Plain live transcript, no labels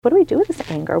what do we do with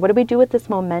this anger? What do we do with this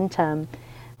momentum?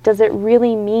 Does it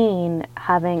really mean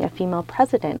having a female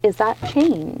president? Is that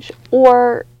change?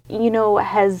 Or,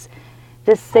 has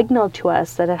this signaled to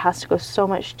us that it has to go so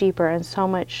much deeper and so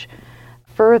much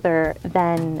further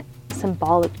than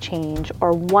symbolic change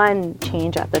or one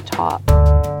change at the top?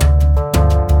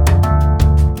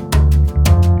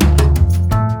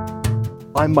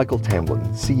 I'm Michael Tamblyn,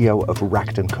 CEO of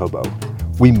Rakuten Kobo.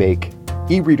 We make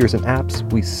e-readers and apps,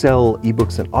 we sell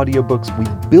ebooks and audiobooks,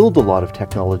 we build a lot of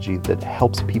technology that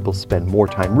helps people spend more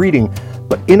time reading,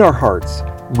 but in our hearts,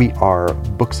 we are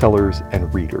booksellers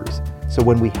and readers. So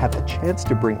when we have a chance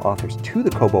to bring authors to the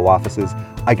Kobo offices,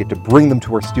 I get to bring them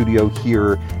to our studio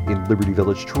here in Liberty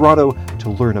Village, Toronto, to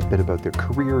learn a bit about their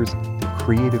careers, their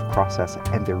creative process,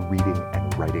 and their reading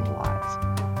and writing lives.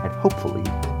 And hopefully,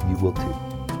 you will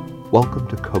too. Welcome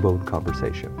to Kobo in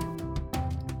Conversation.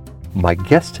 My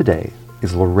guest today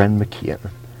is Lauren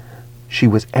McKeon. She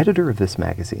was editor of this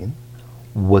magazine,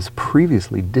 was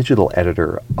previously digital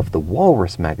editor of the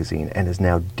Walrus magazine, and is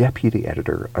now deputy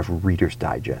editor of Reader's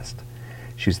Digest.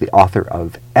 She's the author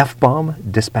of F-Bomb,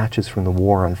 Dispatches from the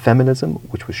War on Feminism,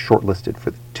 which was shortlisted for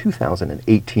the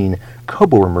 2018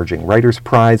 Kobo Emerging Writers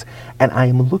Prize, and I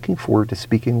am looking forward to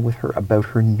speaking with her about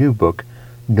her new book,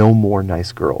 No More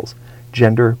Nice Girls: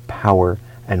 Gender, Power,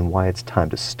 and Why It's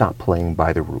Time to Stop Playing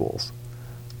by the Rules.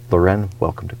 Lauren,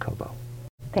 welcome to Kobo.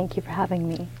 Thank you for having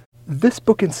me. This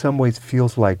book in some ways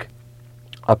feels like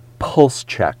a pulse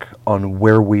check on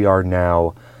where we are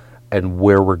now and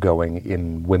where we're going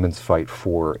in women's fight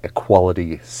for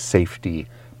equality, safety,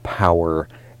 power,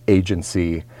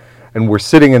 agency. And we're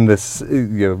sitting in this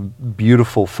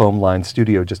beautiful foam-lined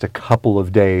studio just a couple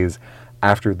of days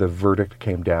after the verdict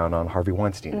came down on Harvey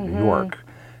Weinstein in New York,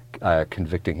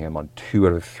 convicting him on 2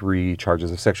 out of 3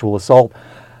 charges of sexual assault.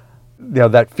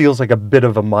 That feels like a bit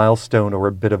of a milestone or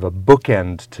a bit of a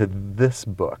bookend to this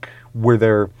book. Were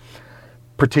there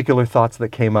particular thoughts that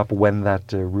came up when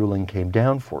that ruling came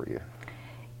down for you?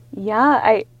 Yeah,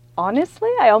 I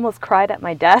almost cried at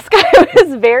my desk. I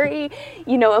was very,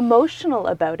 emotional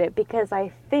about it because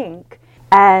I think,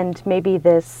 and maybe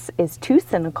this is too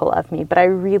cynical of me, but I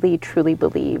really truly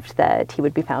believed that he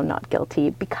would be found not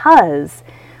guilty because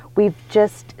we've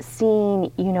just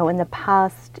seen, in the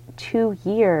past 2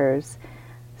 years,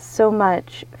 so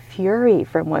much fury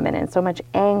from women and so much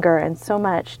anger and so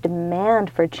much demand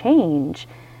for change.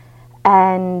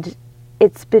 And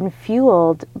it's been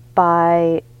fueled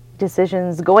by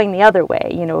decisions going the other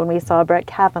way. When we saw Brett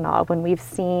Kavanaugh, when we've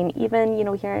seen even,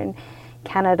 here in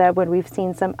Canada, when we've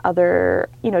seen some other,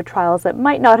 trials that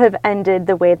might not have ended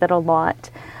the way that a lot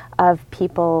of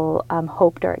people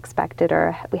hoped or expected,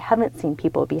 or we haven't seen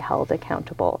people be held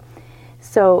accountable.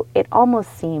 So it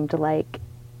almost seemed like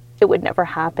it would never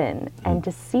happen. And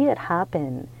to see it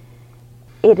happen,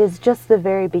 it is just the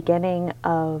very beginning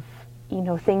of,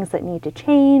 things that need to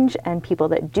change and people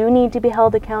that do need to be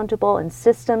held accountable and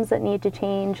systems that need to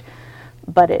change.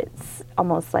 But it's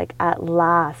almost like at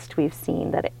last we've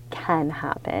seen that it can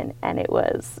happen. And it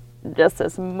was just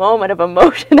this moment of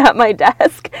emotion at my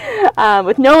desk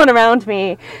with no one around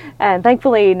me, and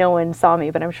thankfully no one saw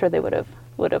me, but I'm sure they would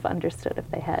have understood if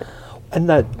they had. And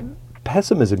that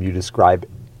pessimism you describe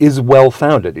is well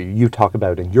founded. You talk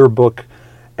about in your book,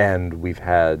 and we've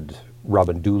had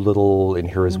Robin Doolittle in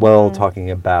here as well,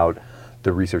 talking about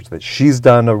the research that she's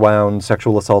done around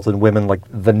sexual assault in women. Like,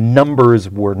 the numbers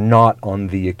were not on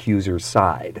the accuser's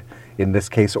side in this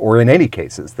case, or in any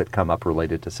cases that come up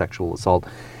related to sexual assault.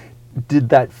 Did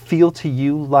that feel to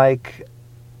you like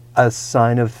a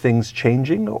sign of things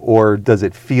changing, or does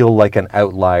it feel like an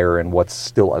outlier in what's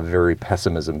still a very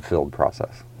pessimism-filled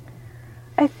process?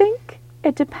 I think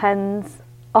it depends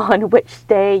on which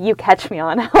day you catch me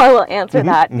on how I will answer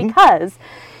that, because,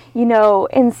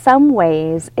 in some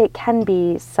ways it can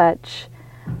be such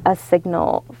a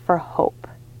signal for hope.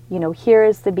 Here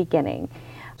is the beginning.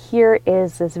 Here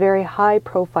is this very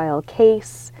high-profile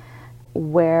case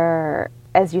where,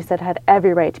 as you said, had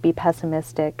every right to be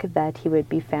pessimistic that he would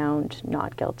be found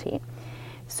not guilty.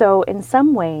 So in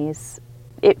some ways,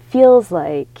 it feels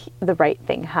like the right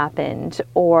thing happened,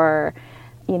 or,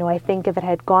 I think if it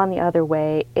had gone the other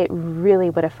way, it really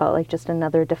would have felt like just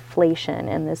another deflation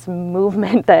in this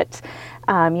movement that,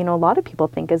 a lot of people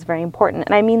think is very important.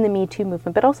 And I mean the Me Too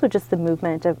movement, but also just the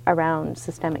movement around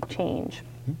systemic change.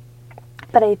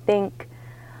 But I think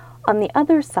on the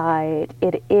other side,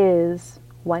 it is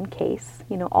one case,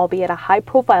 albeit a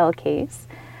high-profile case,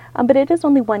 but it is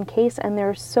only one case, and there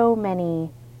are so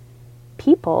many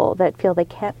people that feel they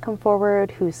can't come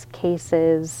forward, whose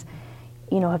cases,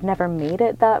 have never made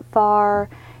it that far.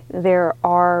 There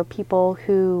are people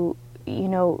who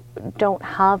don't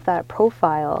have that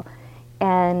profile,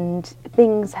 and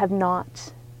things have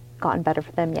not gotten better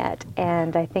for them yet.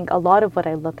 And I think a lot of what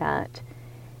I look at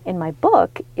in my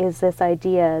book is this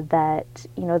idea that,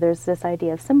 there's this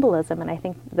idea of symbolism, and I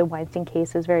think the Weinstein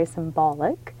case is very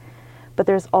symbolic, but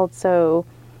there's also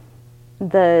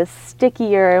the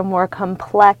stickier, more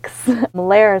complex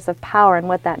layers of power and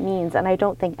what that means. And I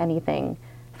don't think anything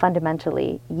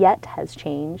fundamentally yet has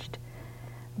changed,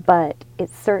 but it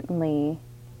certainly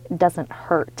doesn't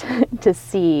hurt to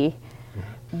see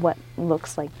what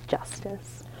looks like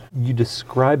justice. You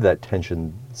describe that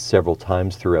tension several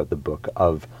times throughout the book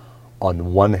of,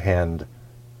 on one hand,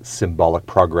 symbolic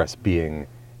progress being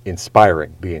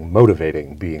inspiring, being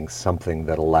motivating, being something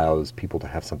that allows people to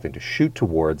have something to shoot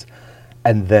towards,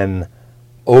 and then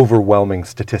overwhelming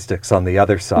statistics on the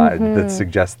other side that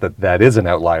suggest that that is an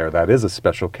outlier, that is a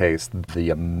special case.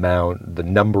 The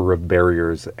number of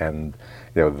barriers and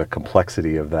the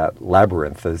complexity of that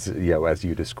labyrinth, as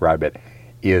you describe it,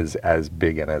 is as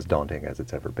big and as daunting as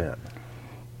it's ever been.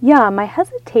 Yeah, my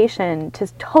hesitation to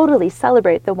totally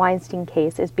celebrate the Weinstein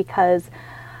case is because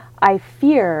I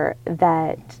fear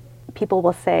that people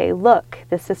will say, look,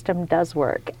 the system does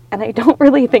work. And I don't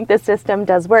really think the system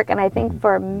does work. And I think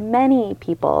for many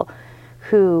people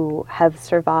who have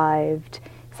survived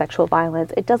sexual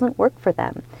violence, it doesn't work for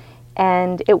them.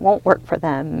 And it won't work for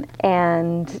them.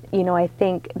 And, I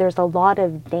think there's a lot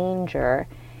of danger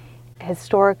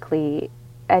historically.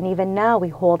 And even now we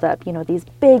hold up, these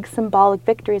big symbolic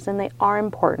victories, and they are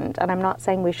important. And I'm not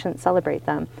saying we shouldn't celebrate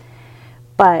them.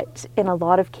 But in a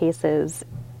lot of cases,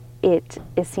 it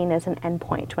is seen as an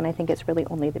endpoint when I think it's really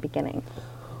only the beginning.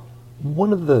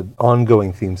 One of the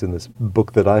ongoing themes in this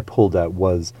book that I pulled out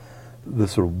was the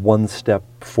sort of one step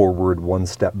forward, one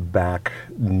step back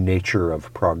nature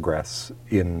of progress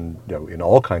in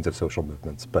all kinds of social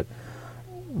movements, but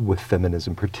with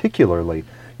feminism particularly.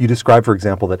 You describe, for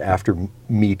example, that after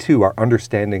Me Too, our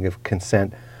understanding of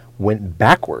consent went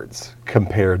backwards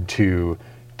compared to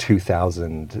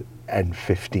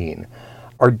 2015.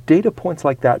 Are data points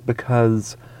like that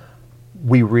because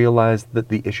we realized that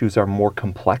the issues are more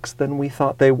complex than we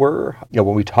thought they were?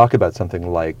 When we talk about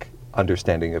something like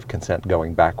understanding of consent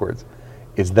going backwards,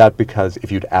 is that because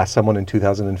if you'd asked someone in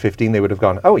 2015, they would have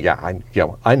gone, oh yeah,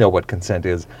 I know what consent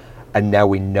is, and now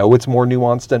we know it's more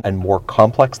nuanced and more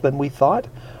complex than we thought?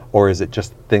 Or is it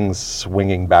just things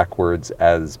swinging backwards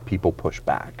as people push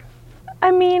back?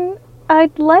 I mean,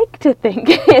 I'd like to think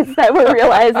it's that we're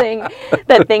realizing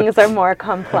that things are more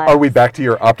complex. Are we back to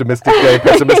your optimistic day,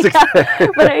 pessimistic day?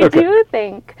 But I do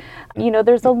think,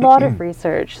 there's a lot of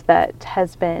research that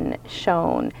has been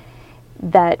shown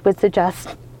that would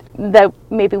suggest that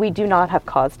maybe we do not have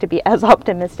cause to be as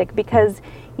optimistic because,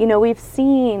 we've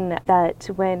seen that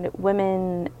when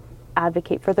women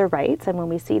advocate for their rights and when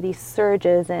we see these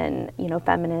surges in,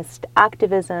 feminist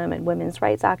activism and women's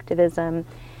rights activism,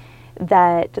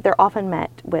 that they're often met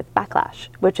with backlash,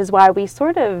 which is why we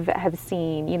sort of have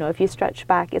seen, if you stretch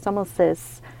back, it's almost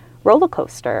this roller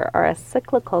coaster or a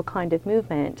cyclical kind of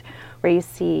movement where you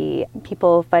see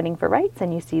people fighting for rights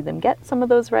and you see them get some of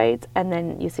those rights, and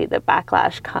then you see the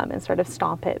backlash come and sort of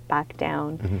stomp it back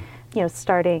down.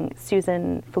 Starting,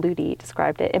 Susan Faludi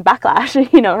described it in Backlash,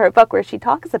 her book where she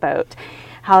talks about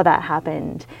how that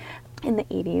happened in the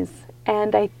 80s.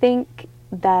 And I think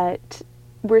that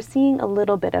we're seeing a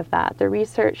little bit of that. The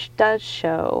research does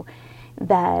show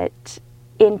that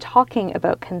in talking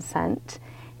about consent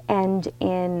and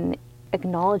in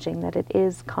acknowledging that it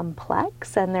is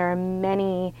complex and there are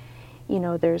many,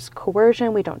 there's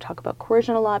coercion. We don't talk about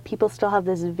coercion a lot. People still have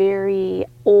this very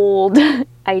old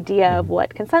idea of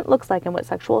what consent looks like and what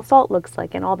sexual assault looks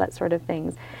like and all that sort of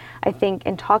things. I think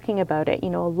in talking about it,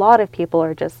 a lot of people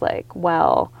are just like,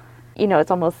 well,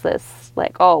 it's almost this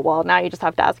like, oh, well, now you just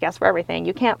have to ask yes for everything.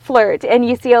 You can't flirt. And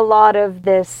you see a lot of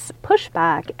this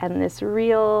pushback and this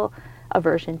real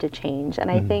aversion to change.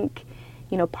 And I think,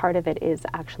 part of it is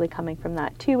actually coming from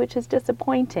that too, which is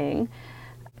disappointing.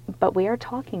 But we are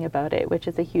talking about it, which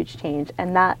is a huge change.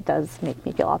 And that does make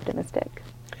me feel optimistic.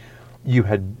 You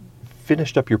had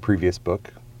finished up your previous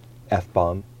book,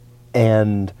 F-Bomb,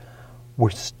 and we're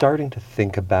starting to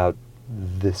think about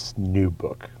this new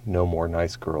book, No More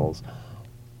Nice Girls.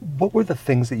 What were the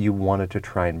things that you wanted to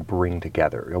try and bring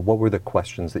together? What were the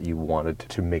questions that you wanted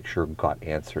to make sure got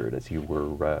answered as you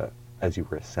were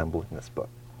assembling this book?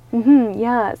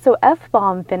 Yeah, so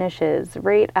F-Bomb finishes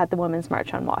right at the Women's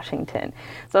March on Washington.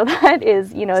 So that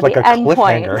is, it's the like end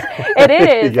point. It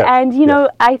is. Yeah. And,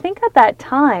 I think at that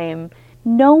time,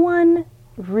 no one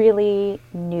really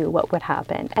knew what would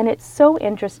happen. And it's so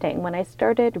interesting when I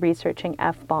started researching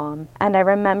F-bomb, and I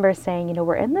remember saying, you know,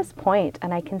 we're in this point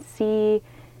and I can see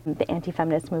the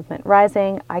anti-feminist movement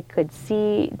rising. I could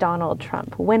see Donald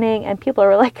Trump winning, and people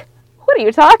are like, what are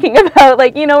you talking about?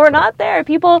 Like, you know, we're not there.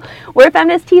 People wear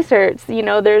feminist t-shirts, you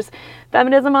know, there's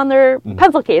feminism on their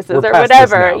pencil cases or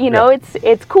whatever. You know,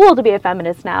 it's cool to be a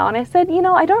feminist now. And I said, you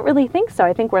know, I don't really think so.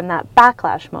 I think we're in that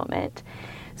backlash moment.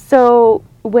 So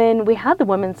when we had the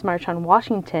Women's March on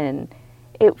Washington,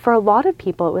 for a lot of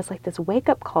people, it was like this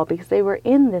wake-up call, because they were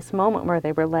in this moment where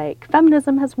they were like,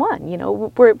 feminism has won. You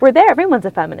know, we're there. Everyone's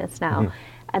a feminist now.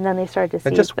 And then they started to see...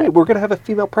 And just wait, we're going to have a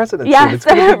female president soon. Yes, It's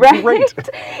going to be right? great.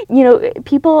 You know,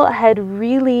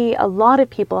 a lot of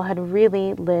people had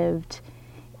really lived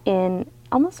in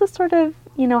almost a sort of,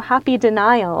 you know, happy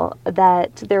denial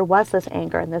that there was this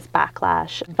anger and this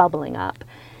backlash bubbling up.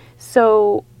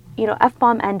 So, you know,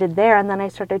 F-bomb ended there, and then I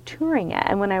started touring it.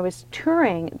 And when I was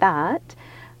touring that,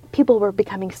 people were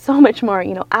becoming so much more,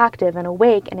 you know, active and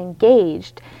awake and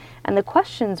engaged. And the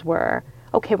questions were,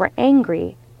 okay, we're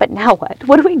angry, but now what?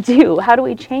 What do we do? How do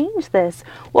we change this?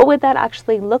 What would that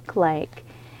actually look like?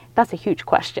 That's a huge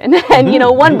question. And, you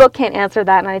know, one book can't answer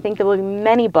that. And I think there will be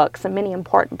many books and many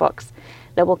important books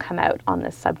that will come out on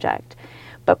this subject.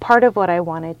 But part of what I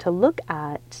wanted to look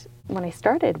at when I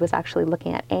started was actually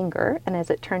looking at anger. And as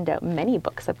it turned out, many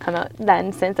books have come out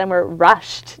then since, and were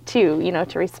rushed to, you know,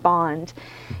 to respond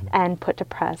and put to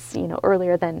press, you know,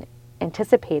 earlier than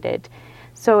anticipated.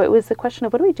 So it was the question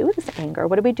of, what do we do with this anger?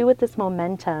 What do we do with this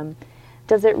momentum?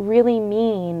 Does it really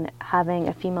mean having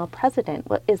a female president?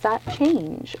 Is that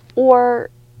change? Or,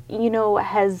 you know,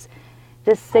 has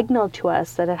this signaled to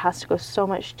us that it has to go so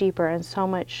much deeper and so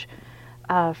much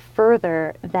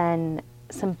further than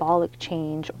symbolic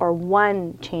change or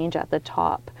one change at the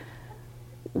top?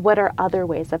 What are other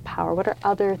ways of power? What are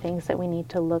other things that we need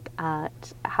to look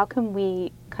at? How can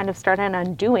we kind of start an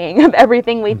undoing of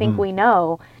everything we think we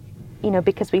know? You know,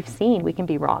 because we've seen we can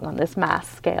be wrong on this mass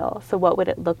scale. So what would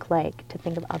it look like to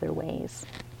think of other ways?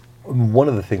 One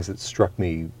of the things that struck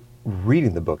me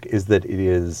reading the book is that it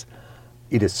is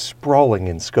sprawling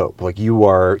in scope. Like you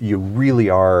really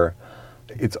are,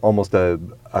 it's almost a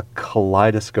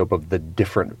kaleidoscope of the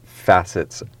different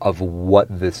facets of what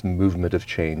this movement of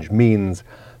change means,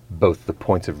 both the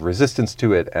points of resistance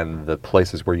to it and the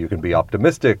places where you can be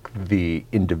optimistic, the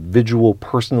individual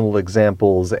personal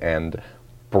examples and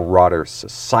broader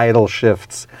societal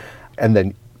shifts, and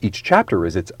then each chapter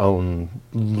is its own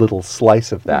little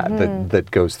slice of that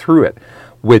that goes through it,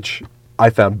 which I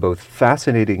found both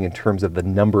fascinating in terms of the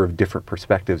number of different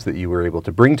perspectives that you were able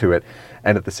to bring to it,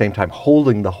 and at the same time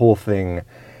holding the whole thing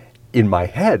in my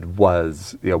head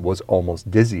was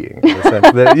almost dizzying in the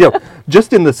sense that,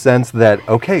 just in the sense that,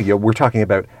 okay, we're talking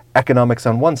about economics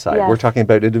on one side, we're talking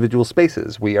about individual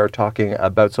spaces, we are talking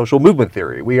about social movement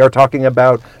theory, we are talking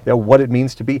about what it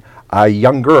means to be a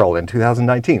young girl in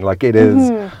 2019. Like it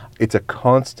is, it's a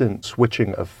constant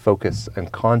switching of focus and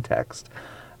context.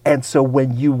 And so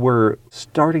when you were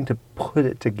starting to put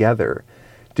it together,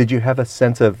 did you have a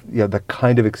sense of the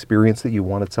kind of experience that you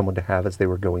wanted someone to have as they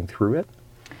were going through it?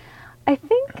 I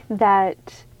think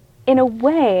that in a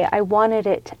way I wanted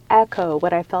it to echo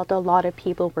what I felt a lot of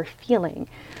people were feeling,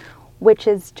 which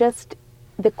is just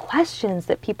the questions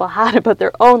that people had about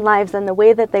their own lives and the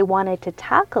way that they wanted to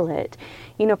tackle it.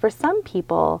 You know, for some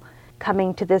people,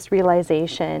 coming to this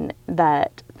realization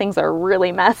that things are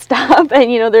really messed up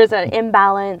and, there's an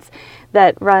imbalance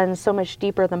that runs so much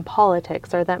deeper than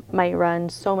politics, or that might run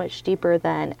so much deeper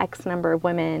than X number of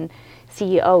women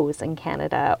CEOs in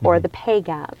Canada, or the pay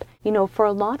gap. For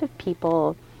a lot of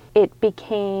people, it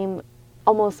became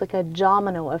almost like a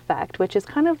domino effect, which is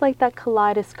kind of like that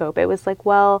kaleidoscope. It was like,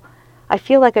 well, I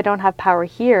feel like I don't have power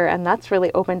here, and that's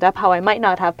really opened up how I might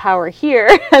not have power here.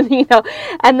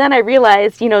 And then I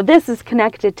realized, this is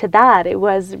connected to that. It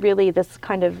was really this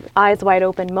kind of eyes wide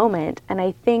open moment. And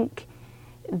I think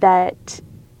that,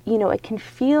 it can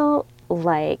feel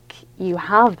like you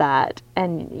have that.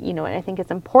 And, I think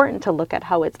it's important to look at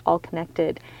how it's all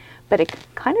connected. But it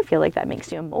kind of feel like that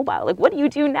makes you immobile. Like, what do you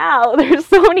do now? There's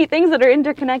so many things that are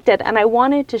interconnected. And I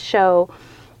wanted to show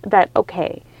that,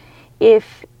 okay,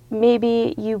 if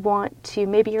maybe you're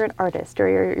an artist or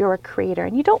you're a creator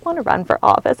and you don't want to run for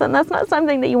office, and that's not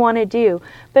something that you want to do,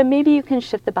 but maybe you can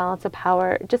shift the balance of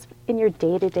power just in your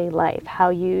day-to-day life, how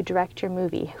you direct your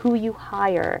movie, who you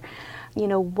hire,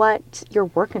 what your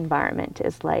work environment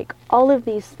is like. All of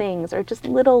these things are just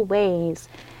little ways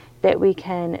that we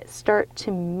can start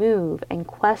to move and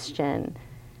question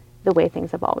the way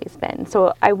things have always been.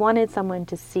 So I wanted someone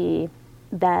to see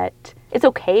that it's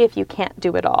okay if you can't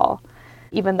do it all,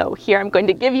 even though here I'm going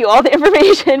to give you all the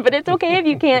information, but it's okay if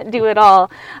you can't do it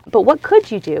all. But what could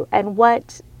you do? And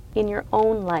what in your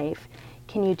own life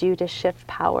can you do to shift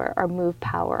power or move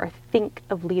power or think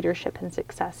of leadership and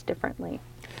success differently?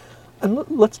 And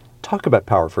let's talk about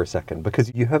power for a second,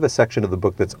 because you have a section of the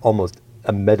book that's almost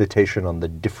a meditation on the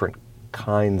different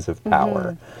kinds of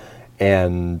power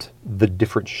and the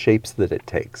different shapes that it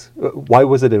takes. Why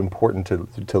was it important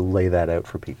to lay that out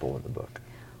for people in the book?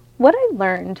 What I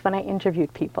learned when I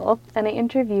interviewed people, and I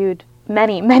interviewed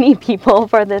many people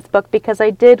for this book because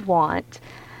I did want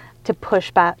to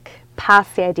push back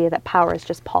past the idea that power is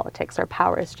just politics or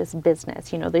power is just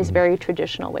business, these very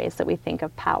traditional ways that we think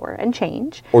of power and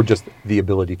change. Or just the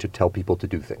ability to tell people to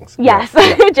do things. Yes,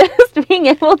 yeah. Just being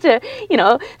able to,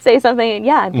 say something,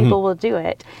 and people will do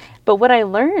it. But what I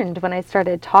learned when I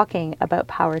started talking about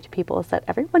power to people is that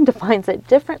everyone defines it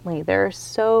differently. There are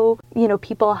so,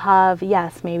 people have,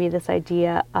 yes, maybe this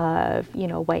idea of,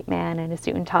 white man in a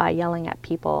suit and tie yelling at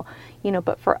people,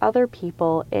 but for other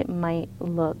people, it might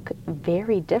look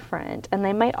very different. And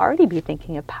they might already be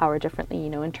thinking of power differently,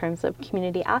 in terms of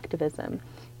community activism.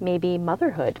 Maybe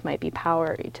motherhood might be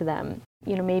power to them.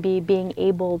 Maybe being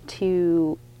able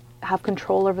to have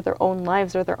control over their own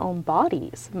lives or their own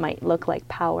bodies might look like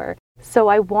power. So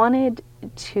I wanted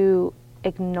to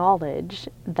acknowledge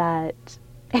that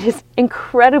it is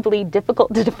incredibly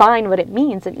difficult to define what it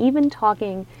means. And even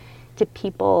talking to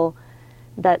people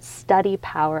that study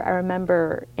power, I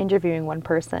remember interviewing one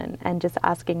person and just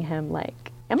asking him,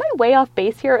 like, am I way off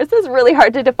base here? Is this really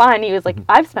hard to define? He was like,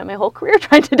 I've spent my whole career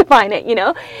trying to define it,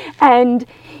 And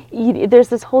there's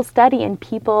this whole study, and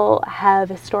people have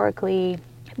historically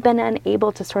been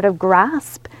unable to sort of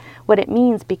grasp what it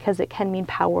means, because it can mean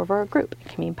power over a group. It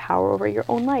can mean power over your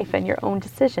own life and your own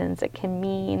decisions. It can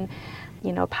mean,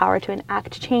 power to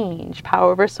enact change,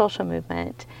 power over social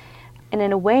movement. And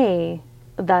in a way,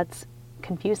 that's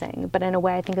confusing. But in a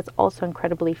way, I think it's also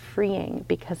incredibly freeing,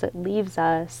 because it leaves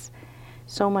us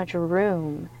so much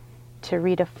room to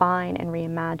redefine and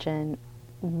reimagine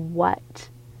what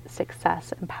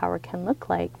success and power can look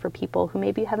like for people who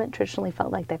maybe haven't traditionally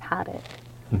felt like they've had it.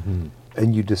 Mm-hmm.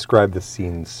 And you described the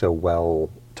scene so well,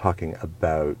 talking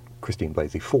about Christine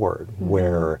Blasey Ford,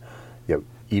 where,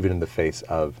 even in the face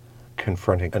of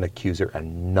confronting an accuser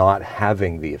and not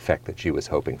having the effect that she was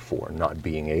hoping for, not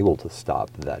being able to stop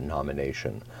that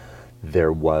nomination,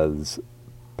 there was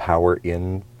power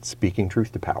in speaking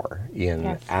truth to power,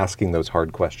 in asking those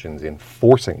hard questions, in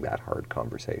forcing that hard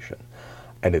conversation.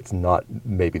 And it's not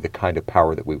maybe the kind of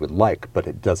power that we would like, but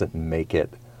it doesn't make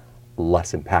it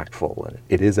less impactful. And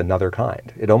it is another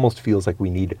kind. It almost feels like we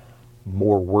need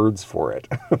more words for it,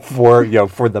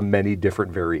 for the many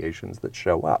different variations that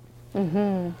show up.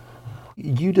 Mm-hmm.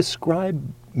 You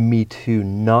describe Me Too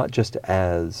not just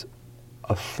as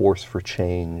a force for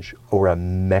change or a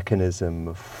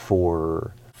mechanism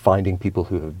for finding people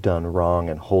who have done wrong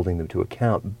and holding them to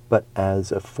account, but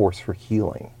as a force for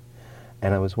healing.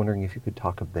 And I was wondering if you could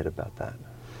talk a bit about that.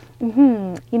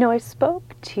 Mm-hmm. I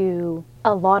spoke to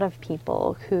a lot of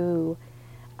people who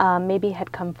maybe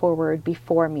had come forward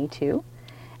before Me Too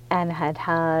and had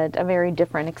had a very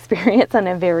different experience and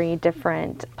a very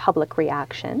different public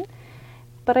reaction.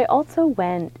 But I also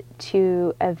went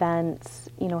to events,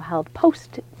 held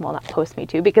not post Me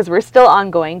Too, because we're still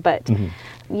ongoing, but,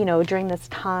 during this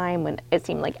time when it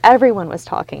seemed like everyone was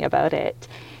talking about it.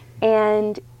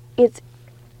 And it's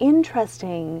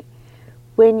interesting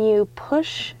when you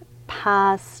push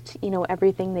past,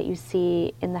 everything that you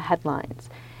see in the headlines,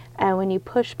 and when you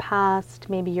push past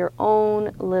maybe your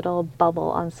own little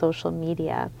bubble on social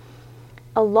media,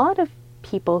 a lot of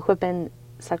people who have been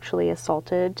sexually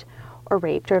assaulted or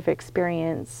raped or have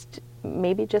experienced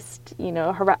maybe just,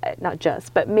 not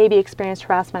just, but maybe experienced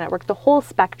harassment at work, the whole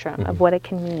spectrum of what it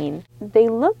can mean, they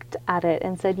looked at it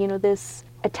and said, this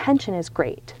attention is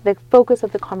great. The focus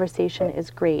of the conversation is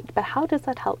great, but how does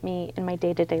that help me in my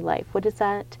day-to-day life? What does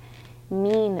that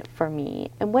mean for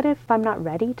me? And what if I'm not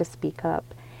ready to speak up?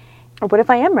 Or what if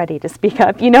I am ready to speak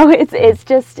up? It's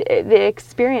just the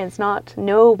experience,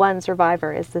 no one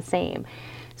survivor is the same.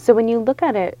 So when you look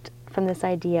at it from this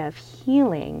idea of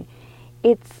healing,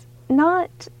 it's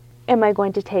not, am I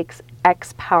going to take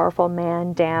X powerful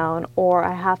man down, or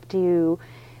I have to,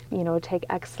 take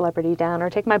X celebrity down, or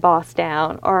take my boss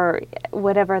down, or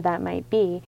whatever that might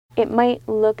be. It might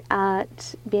look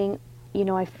at being,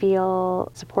 I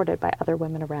feel supported by other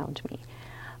women around me.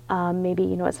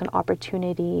 Maybe, it's an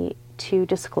opportunity to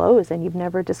disclose, and you've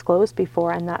never disclosed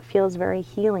before, and that feels very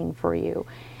healing for you.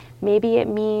 Maybe it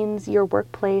means your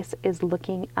workplace is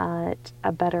looking at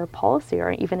a better policy,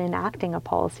 or even enacting a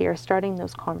policy, or starting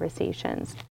those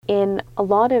conversations. In a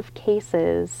lot of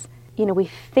cases, we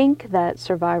think that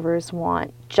survivors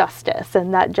want justice,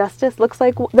 and that justice looks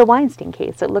like the Weinstein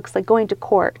case. It looks like going to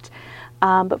court.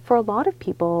 But for a lot of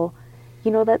people,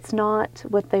 that's not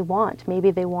what they want. Maybe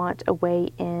they want a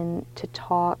way in to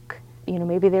talk.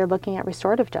 Maybe they're looking at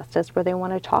restorative justice where they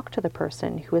want to talk to the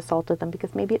person who assaulted them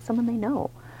because maybe it's someone they know,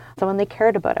 someone they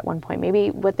cared about at one point. Maybe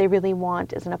what they really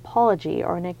want is an apology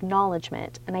or an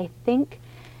acknowledgement. And I think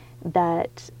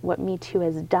that what Me Too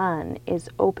has done is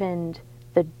opened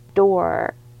the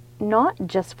door not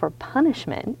just for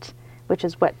punishment, which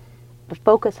is what the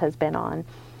focus has been on,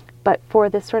 but for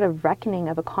this sort of reckoning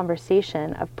of a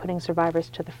conversation of putting survivors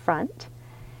to the front,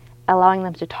 allowing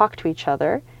them to talk to each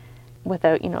other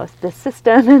without, the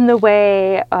system in the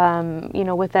way,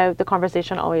 without the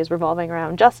conversation always revolving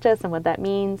around justice and what that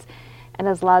means, and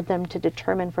has allowed them to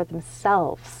determine for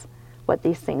themselves what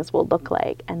these things will look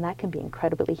like. And that can be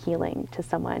incredibly healing to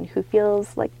someone who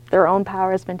feels like their own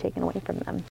power has been taken away from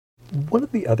them. One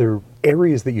of the other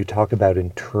areas that you talk about in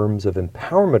terms of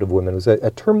empowerment of women was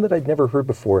a term that I'd never heard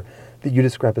before that you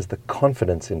describe as the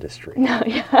confidence industry. No,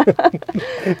 yeah.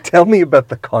 Tell me about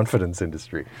the confidence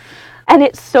industry. And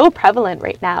it's so prevalent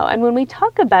right now. And when we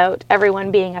talk about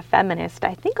everyone being a feminist,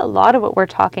 I think a lot of what we're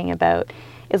talking about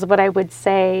is what I would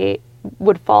say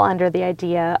would fall under the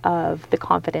idea of the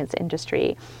confidence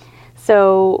industry.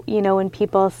 So, when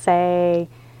people say,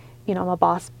 I'm a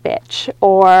boss bitch,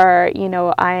 or,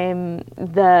 I'm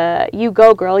the, you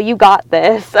go girl, you got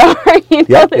this, or,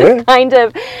 kind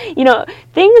of,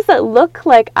 things that look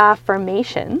like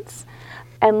affirmations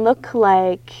and look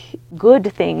like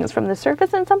good things from the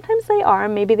surface, and sometimes they are,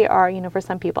 maybe they are, for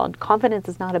some people, and confidence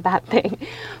is not a bad thing.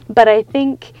 But I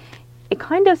think it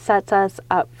kind of sets us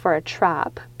up for a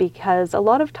trap because a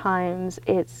lot of times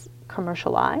it's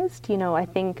commercialized. I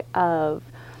think of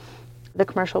the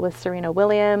commercial with Serena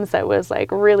Williams that was like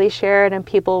really shared and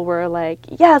people were like,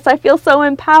 yes, I feel so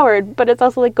empowered, but it's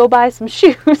also like, go buy some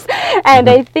shoes. And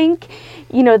I think,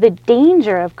 the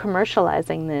danger of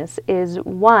commercializing this is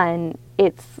one,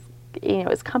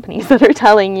 it's companies that are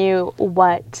telling you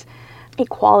what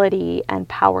equality and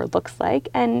power looks like.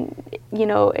 And,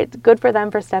 it's good for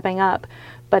them for stepping up,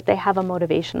 but they have a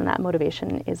motivation, and that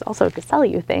motivation is also to sell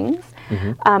you things.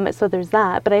 Mm-hmm. So there's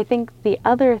that. But I think the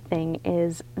other thing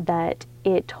is that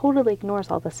it totally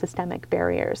ignores all the systemic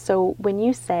barriers. So when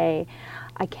you say,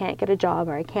 I can't get a job,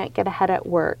 or I can't get ahead at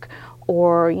work,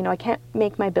 or, I can't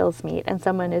make my bills meet, and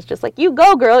someone is just like, you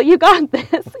go girl, you got this,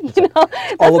 that's not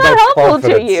helpful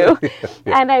to you.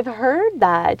 Yeah. And I've heard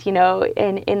that,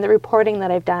 in the reporting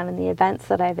that I've done and the events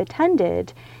that I've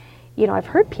attended, I've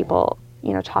heard people,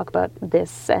 talk about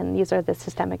this, and these are the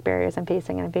systemic barriers I'm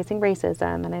facing, and I'm facing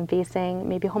racism, and I'm facing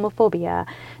maybe homophobia,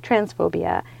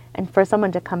 transphobia, and for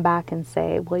someone to come back and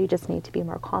say, well, you just need to be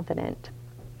more confident,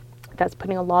 that's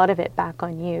putting a lot of it back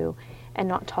on you, and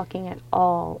not talking at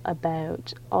all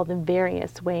about all the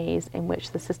various ways in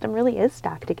which the system really is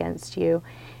stacked against you.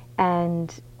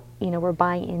 And, we're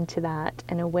buying into that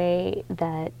in a way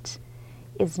that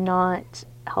is not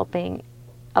helping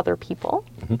other people.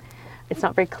 Mm-hmm. It's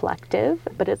not very collective,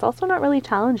 but it's also not really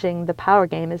challenging the power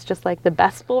game. It's just like the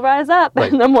best will rise up,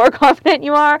 right. And the more confident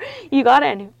you are, you got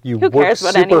it. And who cares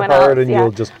what anyone else? You work super hard, and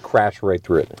you'll just crash right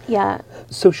through it. Yeah.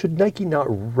 So should Nike not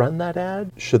run that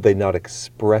ad? Should they not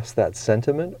express that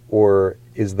sentiment? Or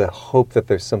is the hope that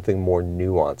there's something more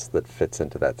nuanced that fits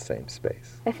into that same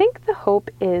space? I think the hope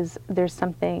is there's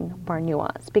something more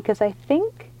nuanced, because I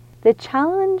think the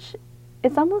challenge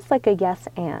is almost like a yes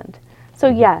and. So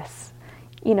yes,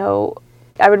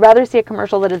 I would rather see a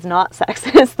commercial that is not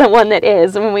sexist than one that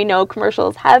is. And we know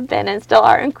commercials have been and still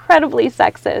are incredibly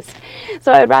sexist.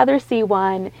 So I'd rather see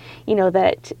one,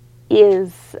 that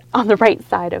is on the right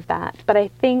side of that. But I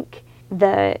think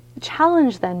the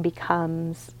challenge then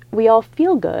becomes, we all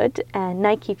feel good, and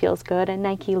Nike feels good, and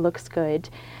Nike looks good,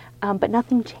 but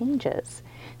nothing changes.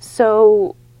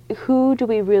 So who do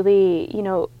we really,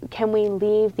 can we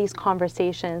leave these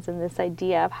conversations and this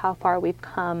idea of how far we've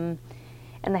come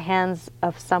in the hands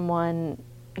of someone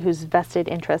whose vested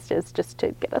interest is just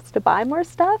to get us to buy more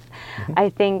stuff? Mm-hmm. I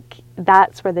think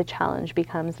that's where the challenge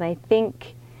becomes. And I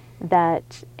think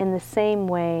that in the same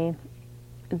way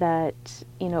that,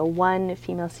 one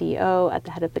female CEO at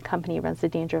the head of the company runs the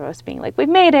danger of us being like, we've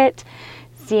made it,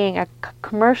 seeing a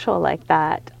commercial like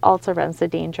that also runs the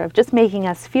danger of just making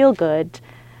us feel good,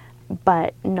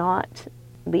 but not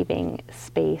leaving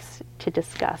space to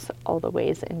discuss all the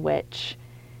ways in which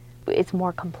it's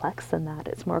more complex than that.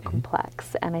 It's more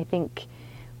complex. And I think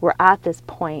we're at this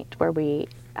point where we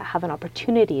have an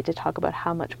opportunity to talk about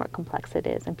how much more complex it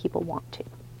is, and people want to.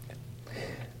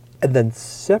 And then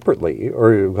separately,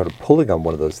 or kind of pulling on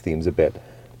one of those themes a bit,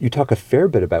 you talk a fair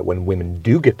bit about when women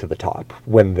do get to the top,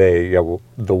 when they,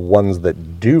 the ones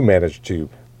that do manage to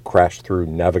crash through,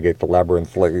 navigate the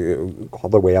labyrinth all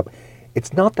the way up,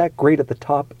 it's not that great at the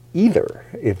top either,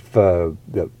 if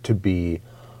to be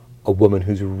a woman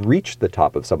who's reached the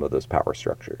top of some of those power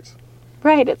structures.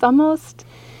 Right, it's almost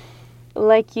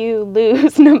like you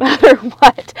lose no matter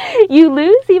what. You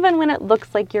lose even when it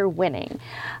looks like you're winning,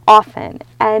 often.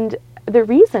 And the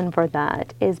reason for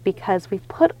that is because we've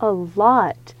put a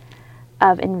lot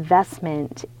of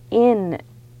investment in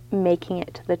making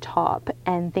it to the top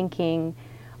and thinking,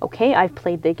 okay, I've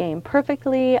played the game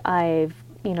perfectly, I've,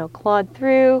 clawed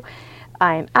through,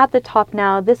 I'm at the top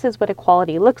now, this is what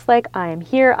equality looks like, I am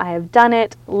here, I have done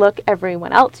it, look,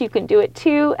 everyone else, you can do it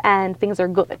too, and things are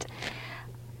good.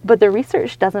 But the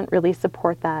research doesn't really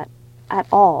support that at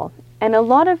all. And a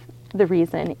lot of the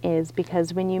reason is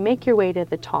because when you make your way to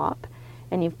the top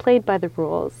and you've played by the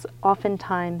rules,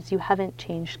 oftentimes you haven't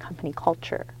changed company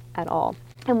culture at all.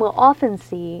 And we'll often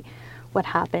see what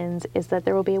happens is that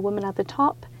there will be a woman at the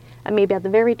top, and maybe at the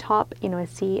very top, a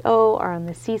CEO or on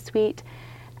the C-suite,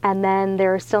 and then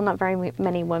there are still not very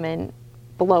many women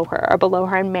below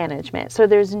her in management. So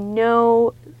there's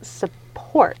no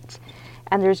support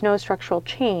and there's no structural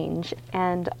change.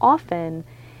 And often,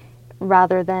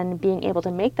 rather than being able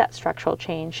to make that structural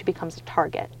change, she becomes a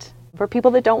target for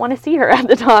people that don't want to see her at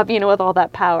the top, with all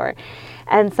that power.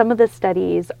 And some of the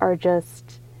studies are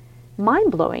just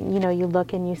mind-blowing. You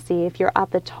look and you see if you're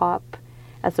at the top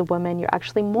as a woman, you're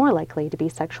actually more likely to be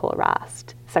sexually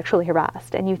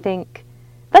harassed. And you think,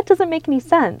 that doesn't make any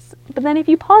sense. But then if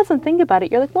you pause and think about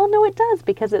it, you're like, well, no, it does,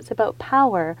 because it's about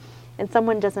power. And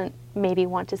someone doesn't maybe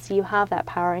want to see you have that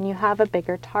power, and you have a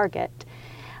bigger target.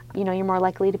 You're more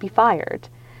likely to be fired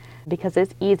because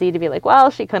it's easy to be like, well,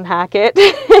 she couldn't hack it.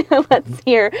 Let's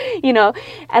hear,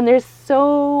 And there's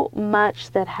so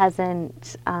much that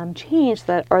hasn't changed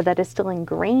that is still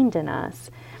ingrained in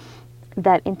us,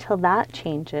 that until that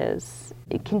changes,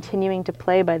 continuing to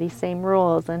play by these same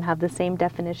rules and have the same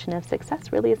definition of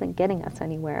success really isn't getting us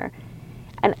anywhere.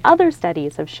 And other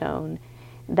studies have shown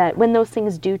that when those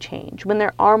things do change, when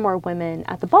there are more women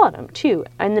at the bottom too,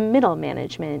 in the middle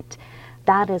management,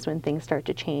 that is when things start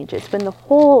to change. It's when the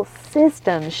whole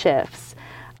system shifts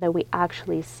that we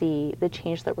actually see the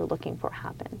change that we're looking for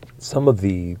happen. Some of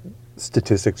the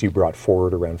statistics you brought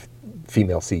forward around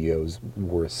female CEOs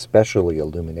were especially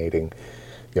illuminating.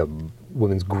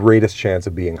 Women's greatest chance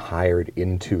of being hired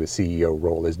into a CEO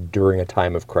role is during a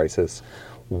time of crisis,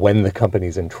 when the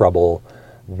company's in trouble,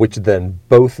 which then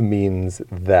both means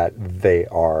that they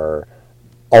are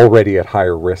already at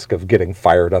higher risk of getting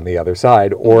fired on the other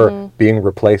side or being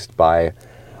replaced by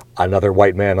another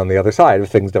white man on the other side if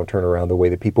things don't turn around the way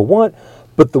that people want.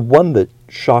 But the one that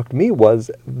shocked me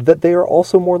was that they are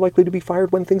also more likely to be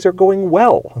fired when things are going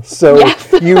well. So yes.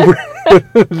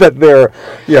 That they're,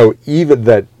 even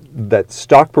that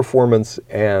stock performance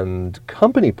and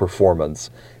company performance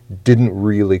didn't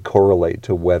really correlate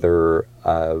to whether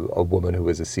a woman who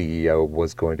was a CEO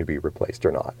was going to be replaced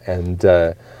or not. And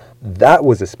that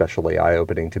was especially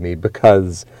eye-opening to me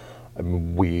because I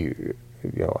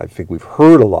think we've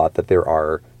heard a lot that there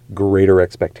are greater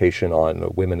expectation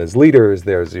on women as leaders.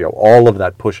 There's, all of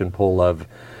that push and pull of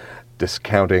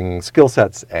discounting skill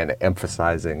sets and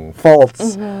emphasizing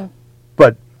faults.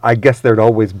 But I guess there'd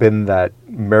always been that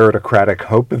meritocratic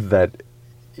hope that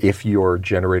if you're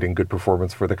generating good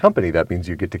performance for the company, that means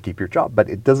you get to keep your job. But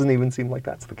it doesn't even seem like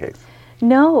that's the case.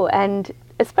 No, and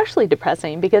especially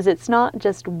depressing because it's not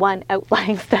just one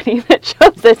outlying study that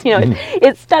shows this,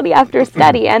 it's study after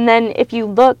study. And then if you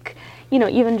look,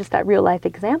 even just at real life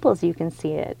examples, you can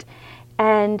see it.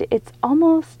 And it's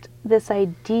almost this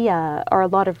idea, or a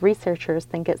lot of researchers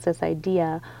think it's this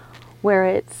idea, where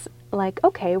it's like,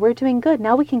 okay, we're doing good.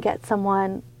 Now we can get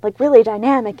someone like really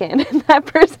dynamic in, and that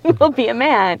person will be a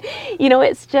man.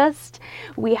 It's just,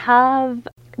 we have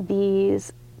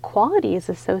these qualities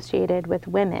associated with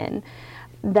women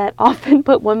that often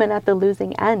put women at the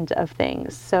losing end of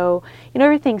things. So,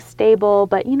 everything's stable,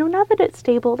 but, now that it's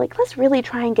stable, let's really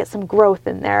try and get some growth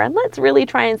in there, and let's really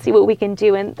try and see what we can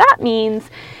do. And that means,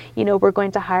 we're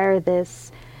going to hire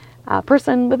this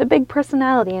person with a big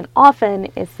personality, and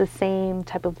often it's the same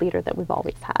type of leader that we've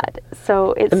always had.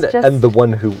 So it's and the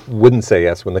one who wouldn't say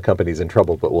yes when the company's in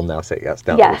trouble, but will now say yes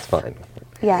now that it's fine.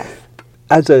 Yes.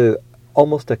 As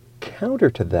almost a counter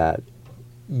to that,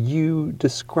 you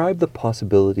describe the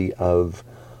possibility of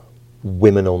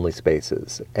women-only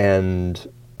spaces, and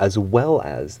as well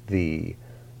as the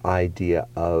idea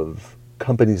of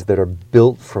companies that are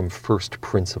built from first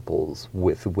principles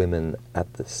with women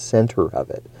at the center of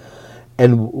it.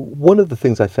 And one of the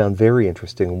things I found very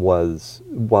interesting was,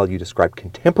 while you describe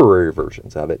contemporary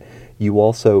versions of it, you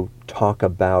also talk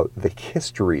about the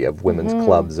history of women's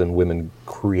clubs and women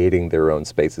creating their own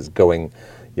spaces, going,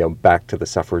 back to the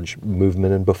suffrage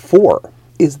movement and before.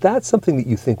 Is that something that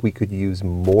you think we could use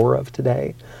more of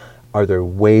today? Are there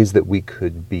ways that we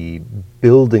could be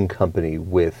building company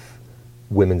with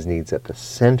women's needs at the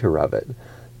center of it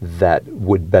that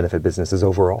would benefit businesses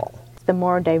overall? The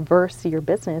more diverse your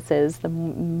business is, the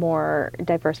more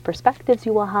diverse perspectives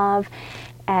you will have,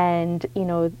 and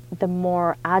the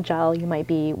more agile you might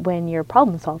be when you're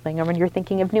problem solving, or when you're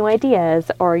thinking of new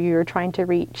ideas, or you're trying to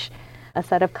reach a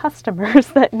set of customers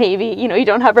that maybe you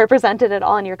don't have represented at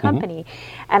all in your company.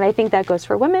 And I think that goes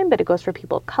for women, but it goes for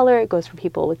people of color, it goes for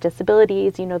people with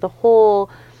disabilities. The whole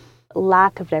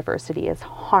lack of diversity is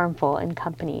harmful in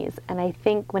companies. And I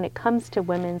think when it comes to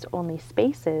women's only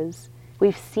spaces,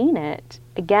 we've seen it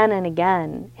again and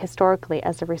again historically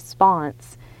as a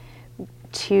response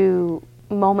to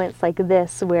moments like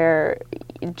this, where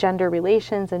gender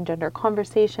relations and gender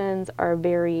conversations are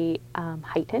very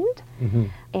heightened.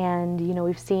 And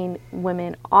we've seen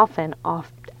women often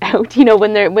opt out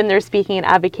when they're speaking and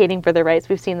advocating for their rights.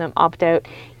 We've seen them opt out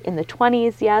in the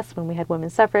 20s, yes, when we had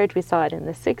women's suffrage. We saw it in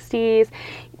the 60s.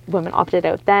 Women opted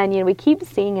out then. We keep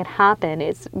seeing it happen.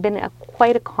 It's been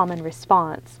quite a common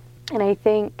response. And I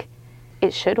think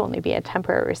it should only be a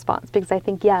temporary response, because I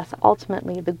think, yes,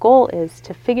 ultimately the goal is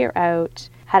to figure out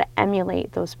how to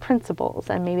emulate those principles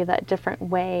and maybe that different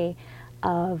way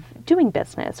of doing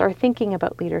business or thinking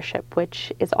about leadership,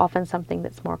 which is often something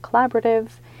that's more collaborative.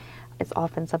 It's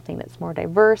often something that's more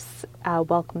diverse,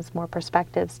 welcomes more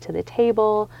perspectives to the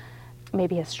table,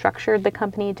 maybe has structured the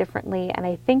company differently. And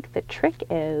I think the trick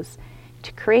is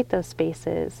to create those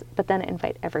spaces, but then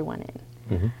invite everyone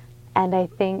in. And I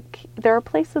think there are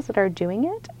places that are doing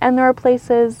it, and there are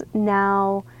places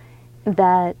now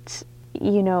that,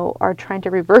 are trying to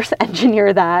reverse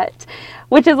engineer that,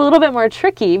 which is a little bit more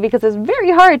tricky because it's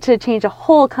very hard to change a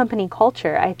whole company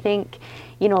culture. I think,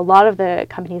 a lot of the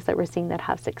companies that we're seeing that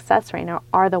have success right now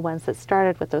are the ones that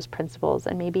started with those principles,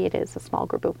 and maybe it is a small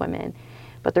group of women,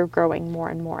 but they're growing more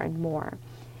and more and more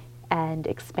and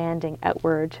expanding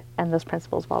outward, and those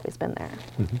principles have always been there.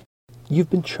 You've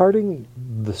been charting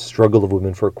the struggle of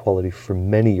women for equality for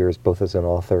many years, both as an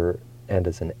author and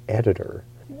as an editor.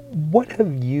 What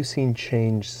have you seen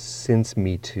change since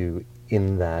Me Too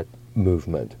in that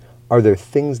movement? Are there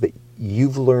things that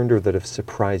you've learned or that have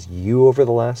surprised you over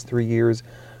the last 3 years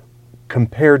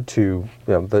compared to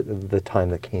the time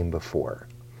that came before?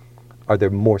 Are there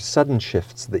more sudden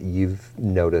shifts that you've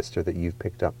noticed or that you've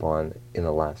picked up on in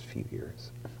the last few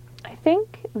years? I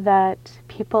think that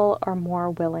people are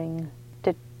more willing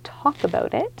to talk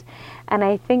about it, and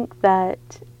I think that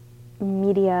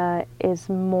media is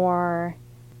more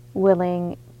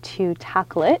willing to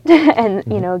tackle it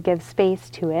and give space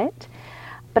to it.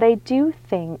 But I do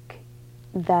think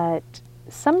that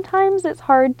sometimes it's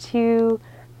hard to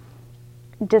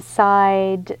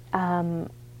decide.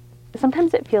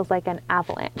 Sometimes it feels like an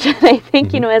avalanche. I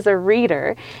think as a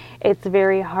reader, it's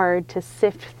very hard to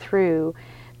sift through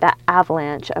that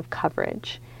avalanche of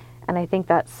coverage. And I think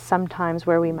that's sometimes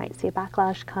where we might see a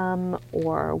backlash come,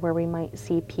 or where we might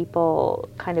see people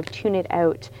kind of tune it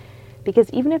out. Because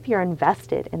even if you're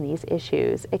invested in these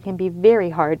issues, it can be very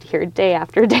hard to hear day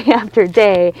after day after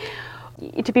day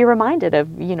to be reminded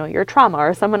of, your trauma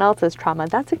or someone else's trauma.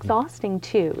 That's exhausting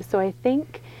too. So I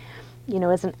think,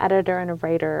 as an editor and a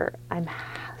writer, I'm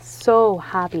so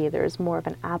happy there's more of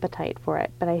an appetite for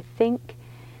it. But I think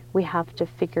we have to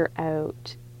figure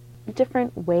out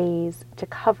different ways to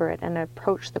cover it and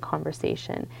approach the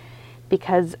conversation,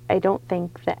 because I don't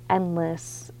think the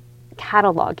endless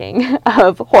cataloging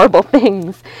of horrible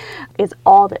things is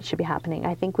all that should be happening.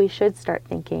 I think we should start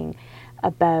thinking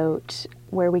about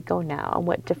where we go now and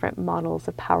what different models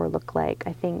of power look like.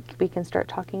 I think we can start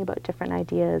talking about different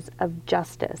ideas of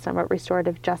justice and what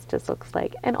restorative justice looks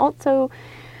like, and also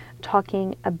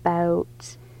talking about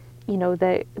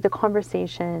the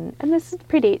conversation, and this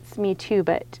predates Me Too,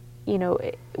 but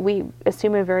we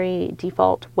assume a very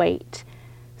default white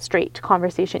straight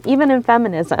conversation, even in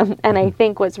feminism. And I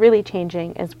think what's really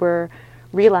changing is we're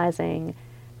realizing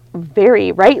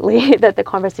very rightly that the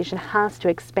conversation has to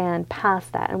expand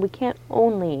past that. And we can't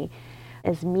only,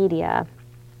 as media,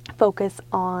 focus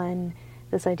on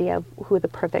this idea of who the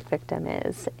perfect victim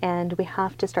is. And we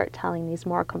have to start telling these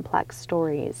more complex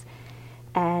stories.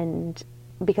 And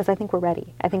because I think we're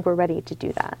ready. I think we're ready to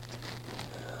do that.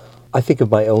 I think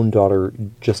of my own daughter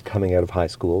just coming out of high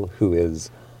school, who is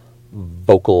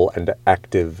vocal and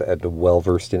active and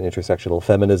well-versed in intersectional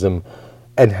feminism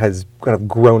and has kind of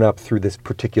grown up through this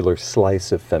particular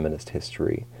slice of feminist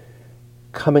history.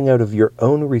 Coming out of your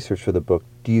own research for the book,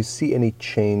 do you see any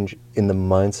change in the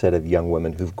mindset of young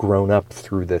women who've grown up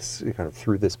through this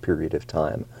period of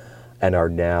time and are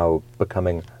now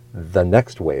becoming the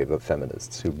next wave of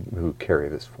feminists who carry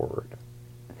this forward?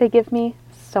 They give me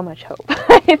so much hope.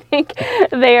 I think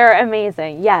they are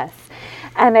amazing, yes.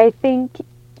 And I think,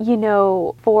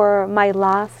 for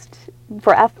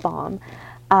F-Bomb,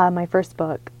 my first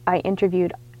book, I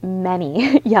interviewed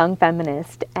many young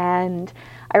feminists, and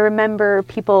I remember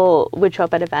people would show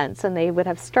up at events and they would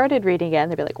have started reading it and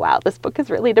they'd be like, wow, this book is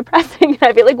really depressing. And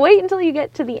I'd be like, wait until you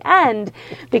get to the end,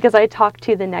 because I talk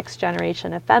to the next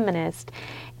generation of feminists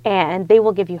and they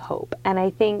will give you hope. And I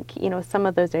think, some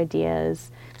of those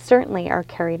ideas certainly are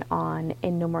carried on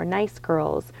in No More Nice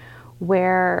Girls,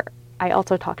 where I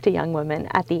also talk to young women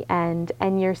at the end,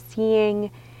 and you're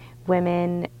seeing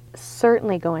women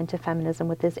certainly go into feminism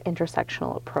with this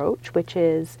intersectional approach, which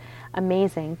is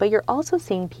amazing. But you're also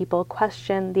seeing people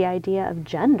question the idea of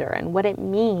gender and what it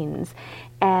means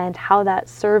and how that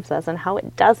serves us and how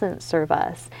it doesn't serve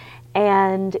us.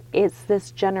 And it's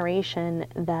this generation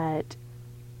that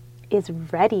is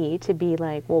ready to be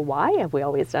like, well, why have we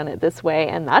always done it this way?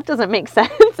 And that doesn't make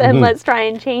sense. And let's try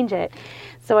and change it.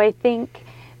 So I think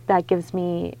that gives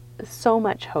me so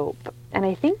much hope. And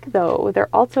I think, though, they're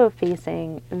also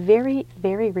facing very,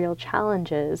 very real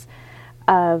challenges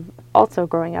of also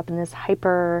growing up in this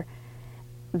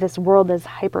world that's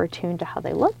hyper attuned to how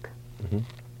they look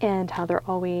and how they're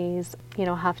always,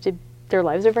 their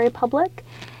lives are very public.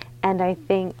 And I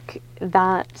think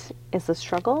that is a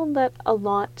struggle that a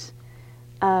lot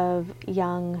of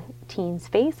young teens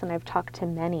face. And I've talked to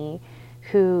many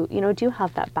who, do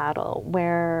have that battle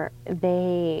where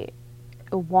they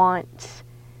want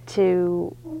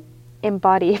to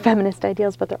embody feminist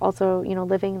ideals, but they're also,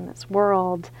 living in this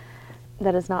world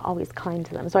that is not always kind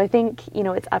to them. So I think,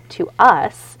 it's up to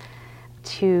us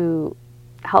to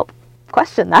help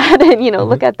question that and,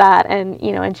 look at that and,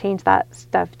 and change that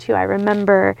stuff too. I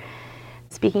remember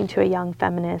speaking to a young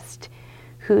feminist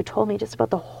who told me just about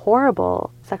the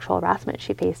horrible sexual harassment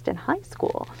she faced in high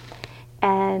school.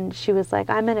 And she was like,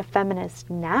 I'm a feminist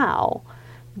now,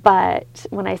 but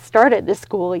when I started this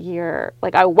school year,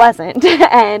 I wasn't,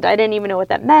 and I didn't even know what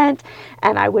that meant,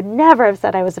 and I would never have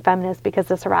said I was a feminist because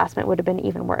this harassment would have been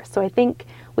even worse. So I think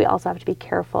we also have to be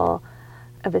careful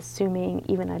of assuming,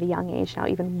 even at a young age now,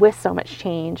 even with so much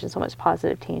change and so much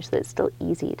positive change, that it's still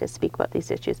easy to speak about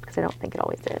these issues, because I don't think it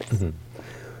always is.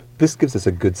 This gives us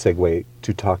a good segue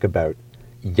to talk about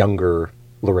younger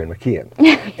Lorraine McKeon.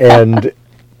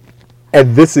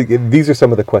 And these are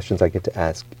some of the questions I get to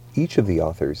ask each of the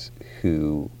authors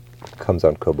who comes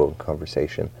on Kobo in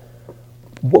conversation.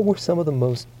 What were some of the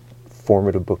most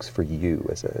formative books for you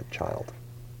as a child?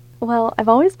 Well, I've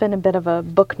always been a bit of a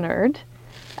book nerd,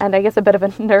 and I guess a bit of a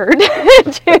nerd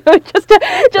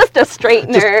too. Just a straight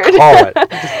nerd. Just call it.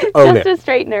 Just own it. A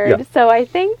straight nerd. Yeah. So I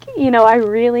think, I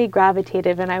really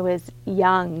gravitated when I was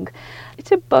young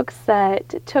to books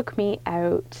that took me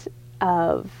out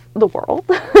of the world,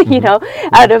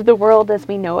 out of the world as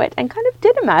we know it, and kind of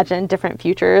did imagine different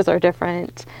futures or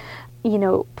different,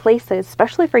 places,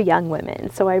 especially for young women.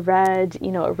 So I read,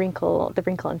 the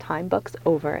Wrinkle in Time books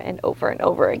over and over and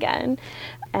over again.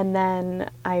 And then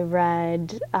I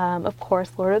read, of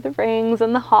course, Lord of the Rings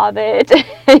and The Hobbit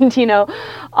and,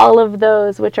 all of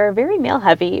those, which are very male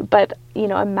heavy, but,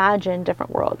 imagine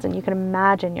different worlds and you can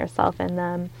imagine yourself in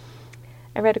them.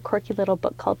 I read a quirky little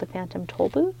book called The Phantom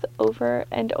Tollbooth over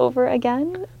and over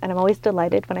again, and I'm always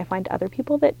delighted when I find other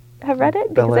people that have read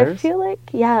it, because I feel like,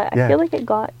 I feel like it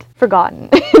got forgotten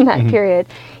in that period,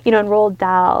 and Roald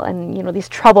Dahl and, these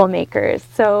troublemakers.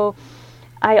 So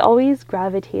I always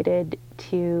gravitated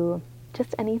to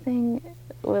just anything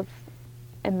with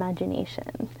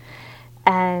imagination,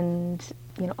 and,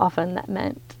 often that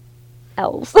meant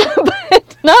elves,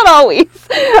 but not always.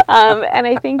 And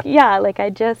I think,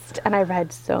 and I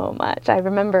read so much. I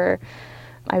remember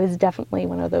I was definitely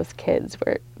one of those kids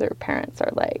where their parents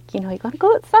are like, you gotta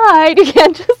go outside. You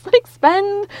can't just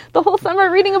spend the whole summer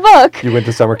reading a book. You went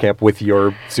to summer camp with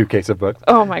your suitcase of books?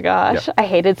 Oh my gosh. Yeah. I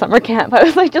hated summer camp. I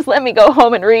was like, just let me go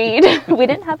home and read. We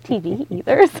didn't have TV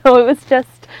either. So it was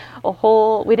just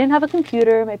we didn't have a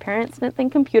computer. My parents didn't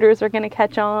think computers were going to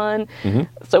catch on.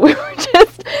 So we were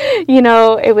just,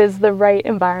 it was the right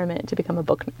environment to become a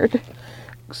book nerd.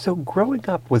 So growing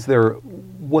up, was there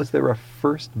a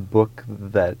first book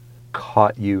that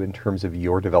caught you in terms of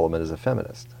your development as a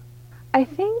feminist? I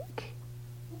think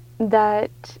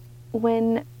that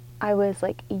when I was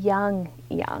like young.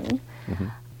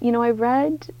 You know,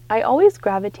 I always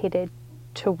gravitated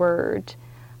toward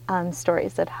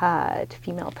stories that had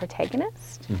female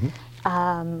protagonists.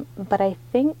 But I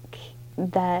think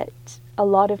that a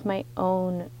lot of my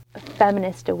own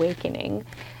feminist awakening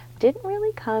didn't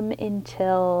really come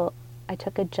until I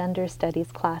took a gender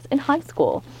studies class in high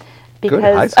school. Because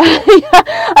Good high school.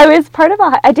 yeah, I was part of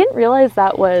I didn't realize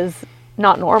that was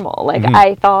not normal. Like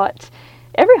I thought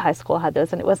every high school had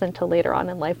those, and it wasn't until later on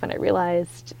in life when I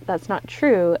realized that's not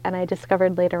true. And I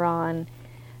discovered later on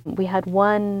we had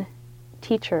one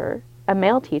teacher, a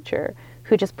male teacher,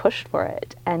 who just pushed for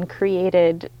it and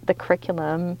created the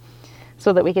curriculum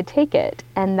so that we could take it.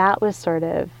 And that was sort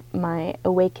of my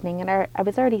awakening. And I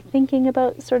was already thinking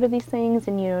about sort of these things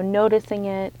and, you know, noticing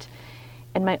it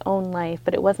in my own life.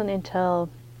 But it wasn't until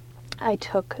I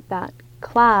took that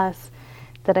class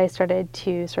that I started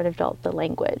to sort of develop the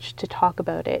language to talk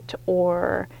about it,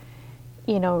 or,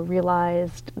 you know,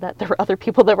 realized that there were other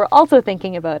people that were also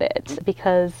thinking about it,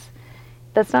 because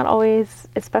that's not always,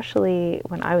 especially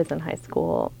when I was in high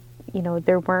school, you know,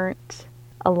 there weren't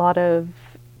a lot of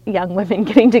young women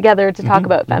getting together to talk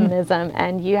about feminism,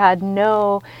 and you had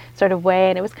no sort of way,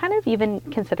 and it was kind of even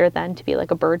considered then to be like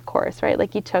a bird course, right?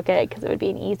 Like you took it because it would be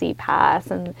an easy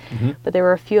pass, and but there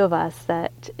were a few of us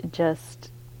that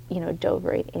just, you know, dove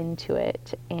right into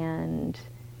it and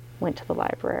went to the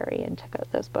library and took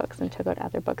out those books and took out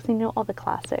other books, you know, all the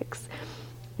classics,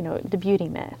 you know, the beauty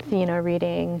myth, you know,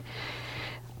 reading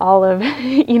all of,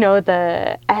 you know,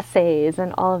 the essays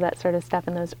and all of that sort of stuff,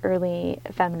 and those early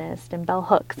feminist and bell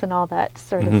hooks and all that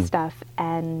sort of stuff.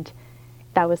 And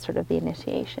that was sort of the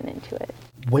initiation into it.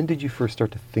 When did you first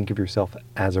start to think of yourself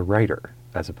as a writer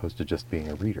as opposed to just being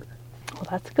a reader? Well,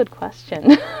 that's a good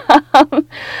question.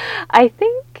 I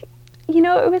think, you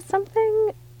know, it was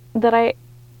something that I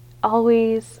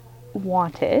always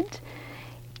wanted.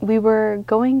 We were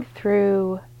going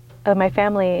through, my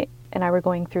family and I were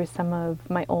going through some of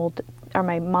my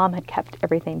my mom had kept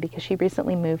everything because she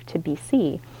recently moved to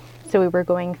BC. So we were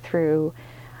going through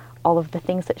all of the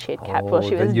things that she had kept while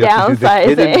she was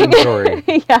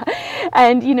downsizing. Yeah.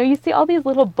 And, you know, you see all these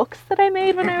little books that I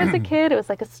made when I was a kid. It was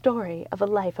like a story of a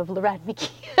life of Lorraine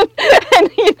McKeon. And,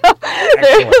 you know,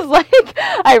 there was like,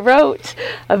 I wrote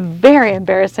a very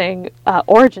embarrassing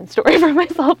origin story for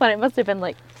myself when I must have been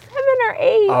like 7 or 8.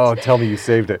 Oh, tell me you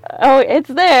saved it. Oh, it's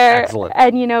there. Excellent.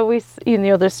 And, you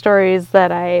know, there's stories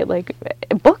that I, like,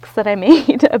 books that I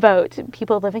made about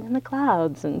people living in the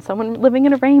clouds and someone living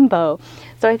in a rainbow.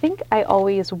 So I think I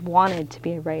always wanted to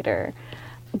be a writer.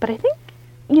 But I think,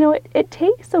 you know, it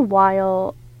takes a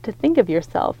while to think of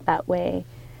yourself that way,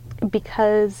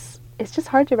 because it's just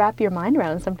hard to wrap your mind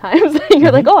around sometimes.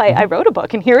 You're like, oh, I wrote a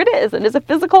book and here it is, and it's a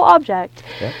physical object.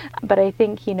 Yeah. But I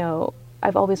think, you know,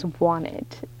 I've always wanted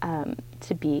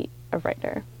to be a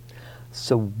writer.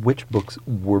 So which books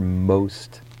were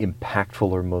most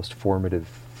impactful or most formative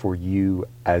for you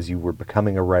as you were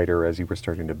becoming a writer, as you were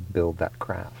starting to build that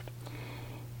craft?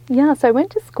 Yeah, so I went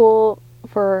to school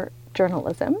for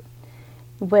journalism,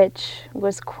 which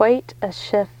was quite a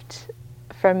shift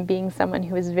from being someone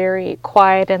who was very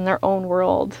quiet in their own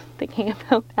world, thinking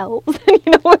about elves and,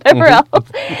 you know, whatever else,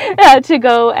 to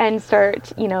go and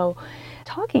start, you know,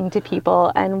 talking to people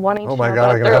and wanting to know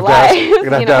about their lives. I'm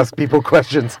going to have to ask people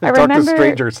questions and talk to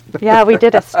strangers. Yeah, we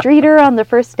did a streeter on the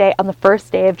first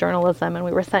day of journalism, and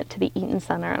we were sent to the Eaton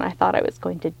Center, and I thought I was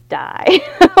going to die.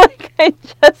 Like, I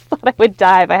just thought I would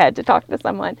die if I had to talk to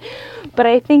someone. But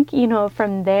I think, you know,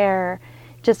 from there,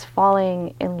 just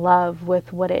falling in love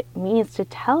with what it means to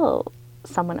tell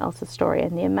someone else's story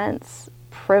and the immense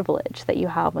privilege that you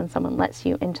have when someone lets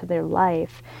you into their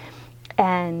life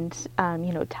and,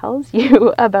 you know, tells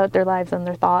you about their lives and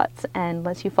their thoughts and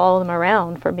lets you follow them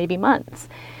around for maybe months.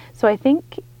 So I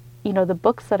think, you know, the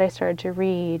books that I started to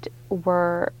read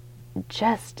were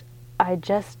I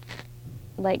just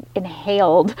like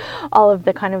inhaled all of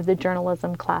the kind of the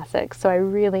journalism classics. So I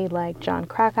really like Jon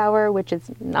Krakauer, which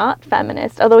is not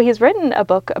feminist, although he's written a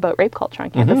book about rape culture on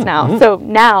campus now. So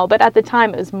now, but at the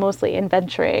time it was mostly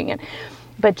adventuring,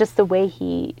 but just the way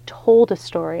he told a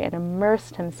story and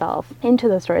immersed himself into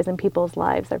those stories and people's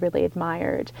lives, I really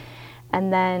admired.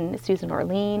 And then Susan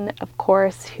Orlean, of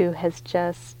course, who has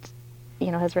just,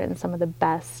 you know, has written some of the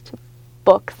best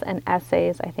books and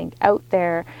essays, I think, out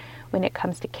there when it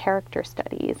comes to character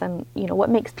studies and, you know, what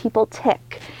makes people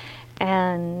tick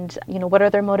and, you know, what are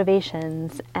their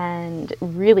motivations, and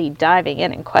really diving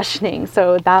in and questioning.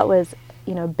 So that was,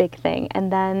 you know, a big thing.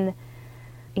 And then,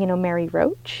 you know, Mary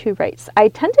Roach, who writes, I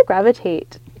tend to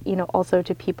gravitate, you know, also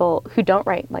to people who don't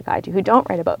write like I do, who don't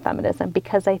write about feminism,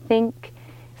 because I think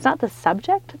it's not the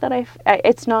subject that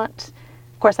it's not,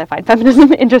 of course I find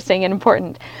feminism interesting and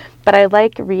important, but I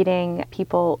like reading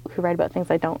people who write about things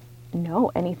I don't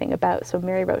know anything about. So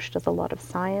Mary Roach does a lot of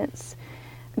science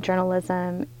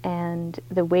journalism, and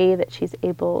the way that she's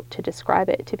able to describe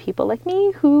it to people like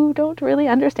me who don't really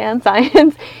understand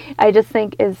science, I just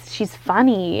think she's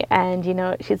funny, and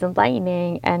she's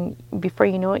enlightening, and before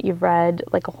you know it, you've read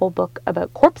like a whole book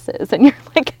about corpses, and you're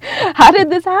like, how did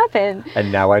this happen?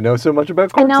 And now I know so much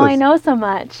about corpses. And now I know so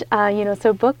much,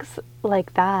 so books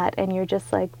like that, and you're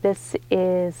just like, this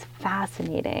is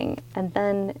fascinating. And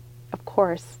then of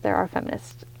course, there are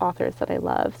feminist authors that I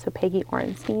love. So Peggy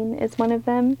Orenstein is one of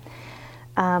them.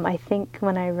 I think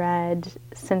when I read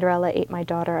Cinderella Ate My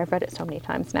Daughter, I've read it so many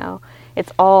times now,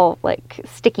 it's all like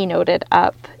sticky noted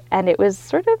up. And it was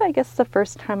sort of, I guess, the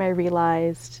first time I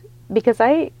realized, because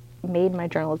I made my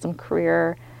journalism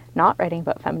career not writing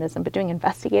about feminism, but doing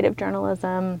investigative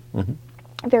journalism.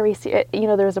 Mm-hmm. There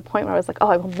was a point where I was like, oh,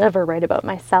 I will never write about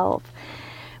myself.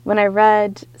 When I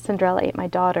read Cinderella Ate My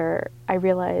Daughter, I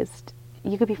realized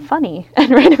you could be funny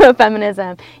and write about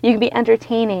feminism. You can be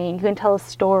entertaining. You can tell a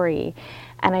story.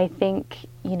 And I think,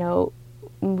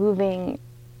 moving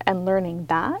and learning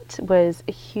that was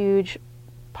a huge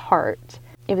part.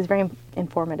 It was very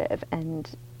informative, and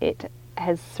it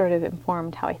has sort of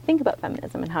informed how I think about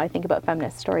feminism and how I think about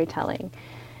feminist storytelling.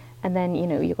 And then,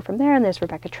 you go from there, and there's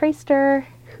Rebecca Traister,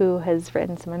 who has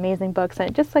written some amazing books, and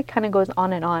it just like kind of goes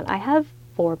on and on. I have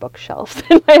 4 bookshelves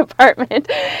in my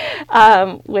apartment,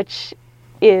 which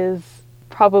is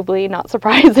probably not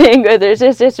surprising. There's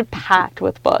just packed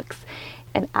with books.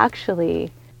 And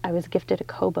actually, I was gifted a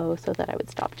Kobo so that I would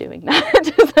stop doing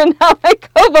that. So now my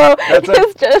Kobo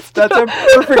that's a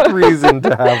perfect reason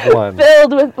to have one.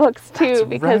 Filled with books too, That's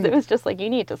because right. It was just like, you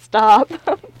need to stop.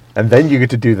 And then you get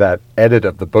to do that edit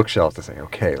of the bookshelf to say,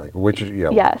 okay, like which,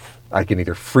 Yes. I can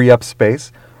either free up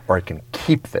space, or I can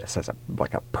keep this as a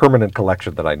permanent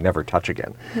collection that I never touch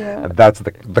again. Yeah. And that's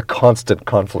the constant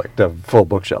conflict of full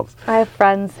bookshelves. I have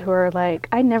friends who are like,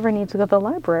 I never need to go to the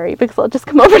library because I'll just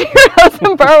come over to your house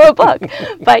and borrow a book.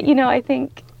 But,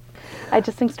 I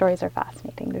just think stories are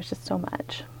fascinating. There's just so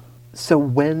much. So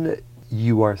when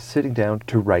you are sitting down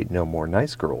to write No More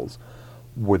Nice Girls,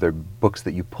 were there books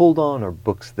that you pulled on, or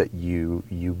books that you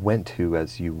went to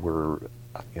as you were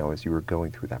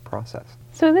going through that process?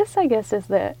 So this, I guess, is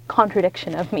the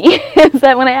contradiction of me, is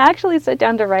that when I actually sit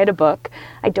down to write a book,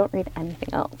 I don't read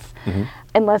anything else, mm-hmm.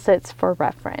 unless it's for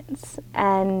reference.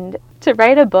 And to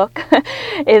write a book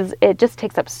it just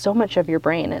takes up so much of your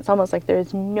brain. It's almost like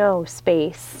there's no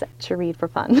space to read for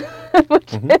fun,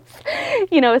 which mm-hmm.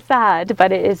 is, sad,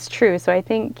 but it is true. So I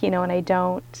think, when I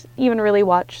don't even really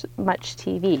watch much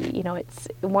TV, it's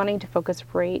wanting to focus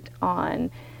right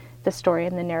on the story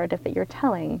and the narrative that you're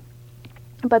telling.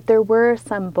 But there were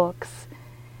some books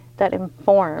that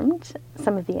informed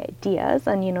some of the ideas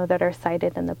and, that are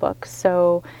cited in the book.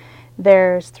 So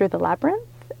there's Through the Labyrinth,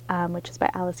 which is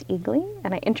by Alice Eagly,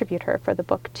 and I interviewed her for the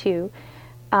book too.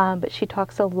 But she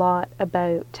talks a lot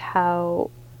about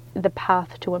how the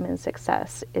path to women's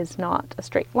success is not a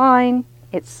straight line.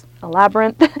 It's a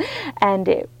labyrinth. And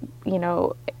it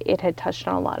had touched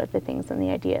on a lot of the things and the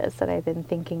ideas that I've been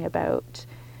thinking about,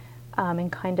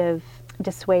 and kind of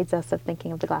dissuades us of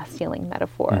thinking of the glass ceiling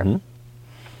metaphor. Mm-hmm.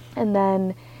 And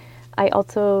then I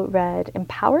also read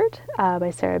Empowered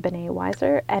by Sarah Benet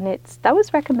Weiser, and that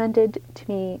was recommended to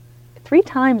me 3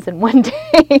 times in one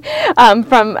day.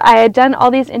 I had done all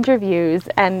these interviews,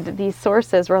 and these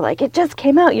sources were like, it just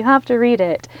came out, you have to read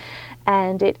it.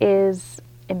 And it is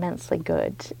immensely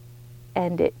good.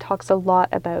 And it talks a lot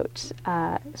about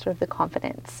sort of the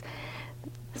confidence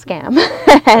scam.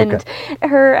 And okay.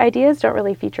 Her ideas don't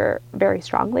really feature very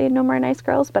strongly in No More Nice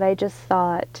Girls, but I just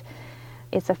thought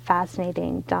it's a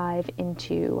fascinating dive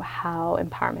into how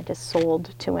empowerment is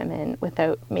sold to women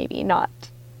without maybe not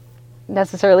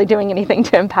necessarily doing anything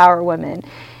to empower women.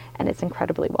 And it's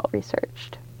incredibly well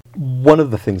researched. One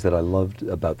of the things that I loved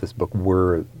about this book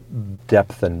were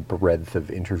depth and breadth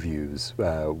of interviews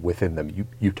within them.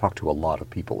 You talked to a lot of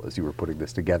people as you were putting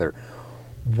this together.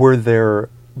 Were there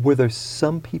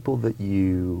some people that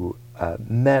you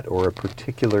met, or a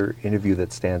particular interview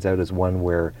that stands out as one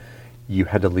where you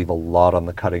had to leave a lot on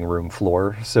the cutting room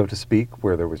floor, so to speak,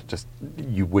 where there was just,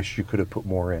 you wish you could have put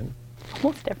more in?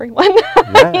 Almost everyone.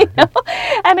 Yeah.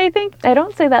 And I think, I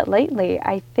don't say that lightly,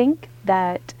 I think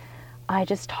that I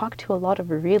just talked to a lot of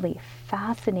really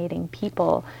fascinating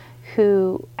people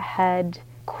who had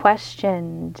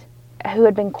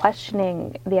been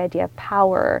questioning the idea of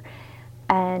power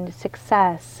and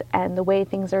success and the way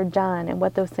things are done and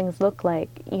what those things look like,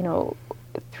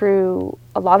 through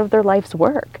a lot of their life's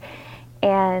work.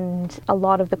 And a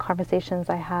lot of the conversations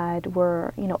I had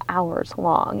were, hours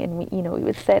long, and we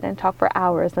would sit and talk for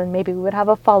hours, and maybe we would have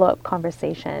a follow-up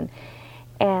conversation.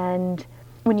 And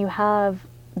when you have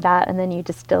that and then you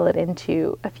distill it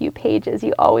into a few pages,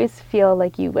 you always feel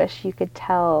like you wish you could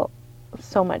tell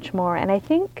so much more. And I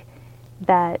think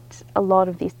that a lot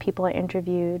of these people I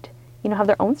interviewed, have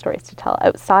their own stories to tell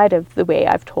outside of the way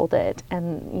I've told it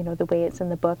and, the way it's in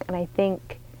the book. And I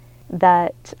think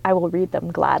that I will read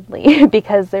them gladly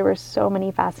because there were so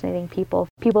many fascinating people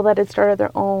that had started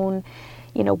their own,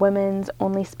 women's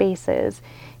only spaces,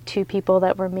 to people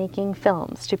that were making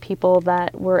films, to people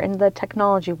that were in the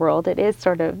technology world. It is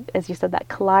sort of, as you said, that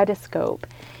kaleidoscope.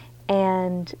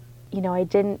 And, I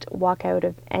didn't walk out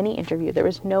of any interview. There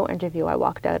was no interview I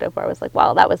walked out of where I was like,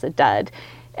 wow, that was a dud.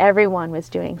 Everyone was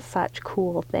doing such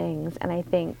cool things. And I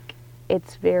think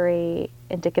it's very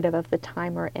indicative of the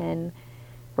time we're in,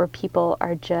 where people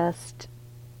are just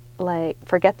like,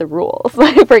 forget the rules,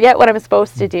 like, forget what I'm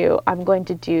supposed to do. I'm going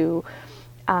to do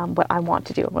what I want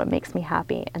to do and what makes me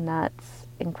happy. And that's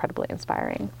incredibly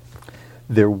inspiring.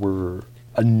 There were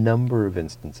a number of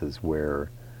instances where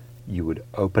you would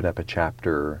open up a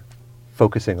chapter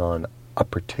focusing on a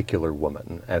particular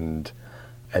woman and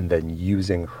then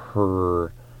using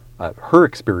her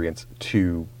experience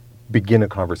to begin a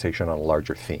conversation on a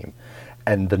larger theme.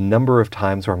 And the number of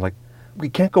times where I'm like, we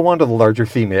can't go on to the larger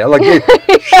theme yet. Like,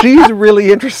 she's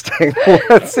really interesting.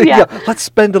 Let's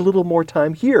spend a little more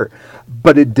time here.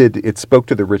 But it spoke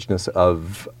to the richness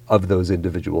of those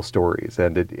individual stories,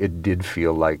 and it did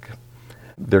feel like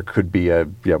there could be a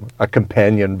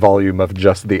companion volume of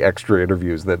just the extra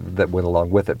interviews that went along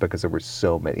with it, because there were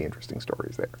so many interesting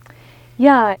stories there.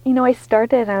 Yeah, I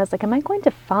started and I was like, am I going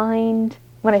to find,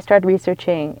 when I started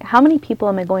researching, how many people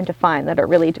am I going to find that are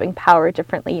really doing power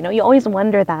differently? You always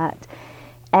wonder that.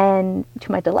 And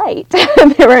to my delight,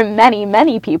 there were many,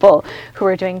 many people who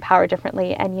were doing power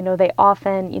differently. And, they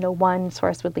often, one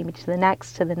source would lead me to the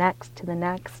next, to the next, to the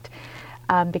next,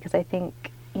 because I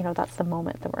think, that's the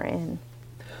moment that we're in.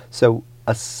 So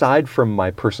aside from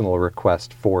my personal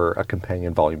request for a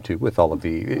companion volume 2 with all of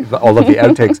the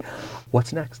outtakes,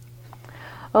 what's next?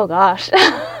 Oh, gosh.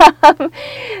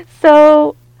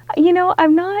 So,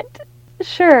 I'm not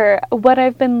sure. What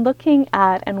I've been looking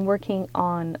at and working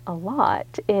on a lot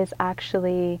is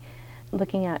actually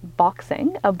looking at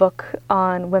boxing, a book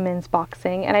on women's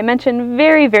boxing. And I mentioned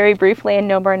very, very briefly in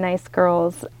No More Nice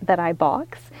Girls that I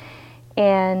box.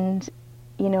 And,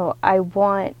 I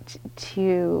want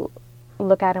to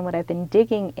look at, and what I've been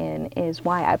digging in is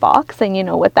why I box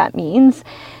and, what that means.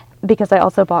 Because I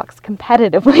also box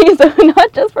competitively, so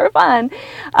not just for fun,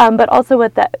 but also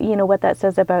what that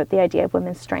says about the idea of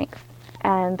women's strength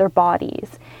and their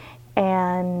bodies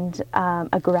and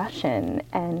aggression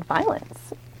and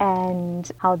violence,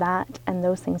 and how that and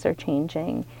those things are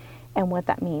changing, and what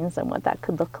that means and what that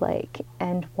could look like,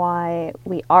 and why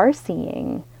we are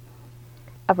seeing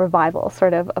a revival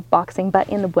sort of boxing, but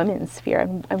in the women's sphere,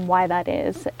 and why that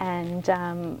is, and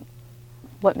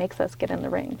what makes us get in the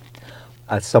ring.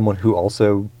 As someone who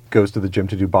also goes to the gym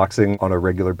to do boxing on a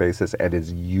regular basis and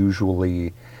is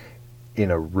usually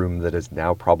in a room that is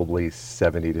now probably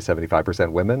 70 to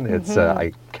 75% women, it's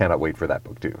I cannot wait for that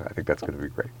book too. I think that's going to be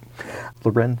great.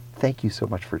 Loren, thank you so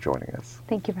much for joining us.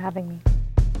 Thank you for having me.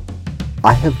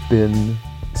 I have been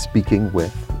speaking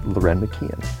with Loren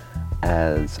McKeon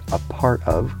as a part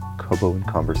of Kobo in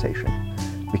Conversation.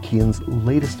 McKeon's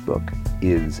latest book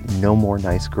is No More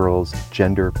Nice Girls,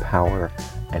 Gender, Power,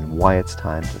 and Why It's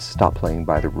Time to Stop Playing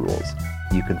by the Rules.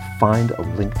 You can find a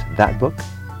link to that book,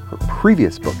 her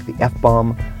previous book, The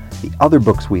F-Bomb, the other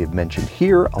books we have mentioned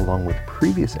here, along with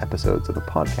previous episodes of the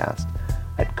podcast,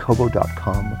 at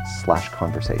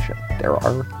kobo.com/conversation. There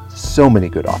are so many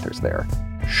good authors there.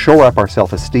 Shore up our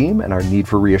self-esteem and our need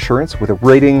for reassurance with a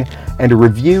rating and a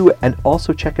review, and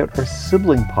also check out our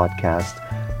sibling podcast,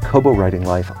 Kobo Writing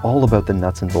Life, all about the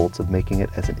nuts and bolts of making it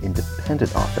as an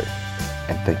independent author.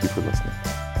 And thank you for listening.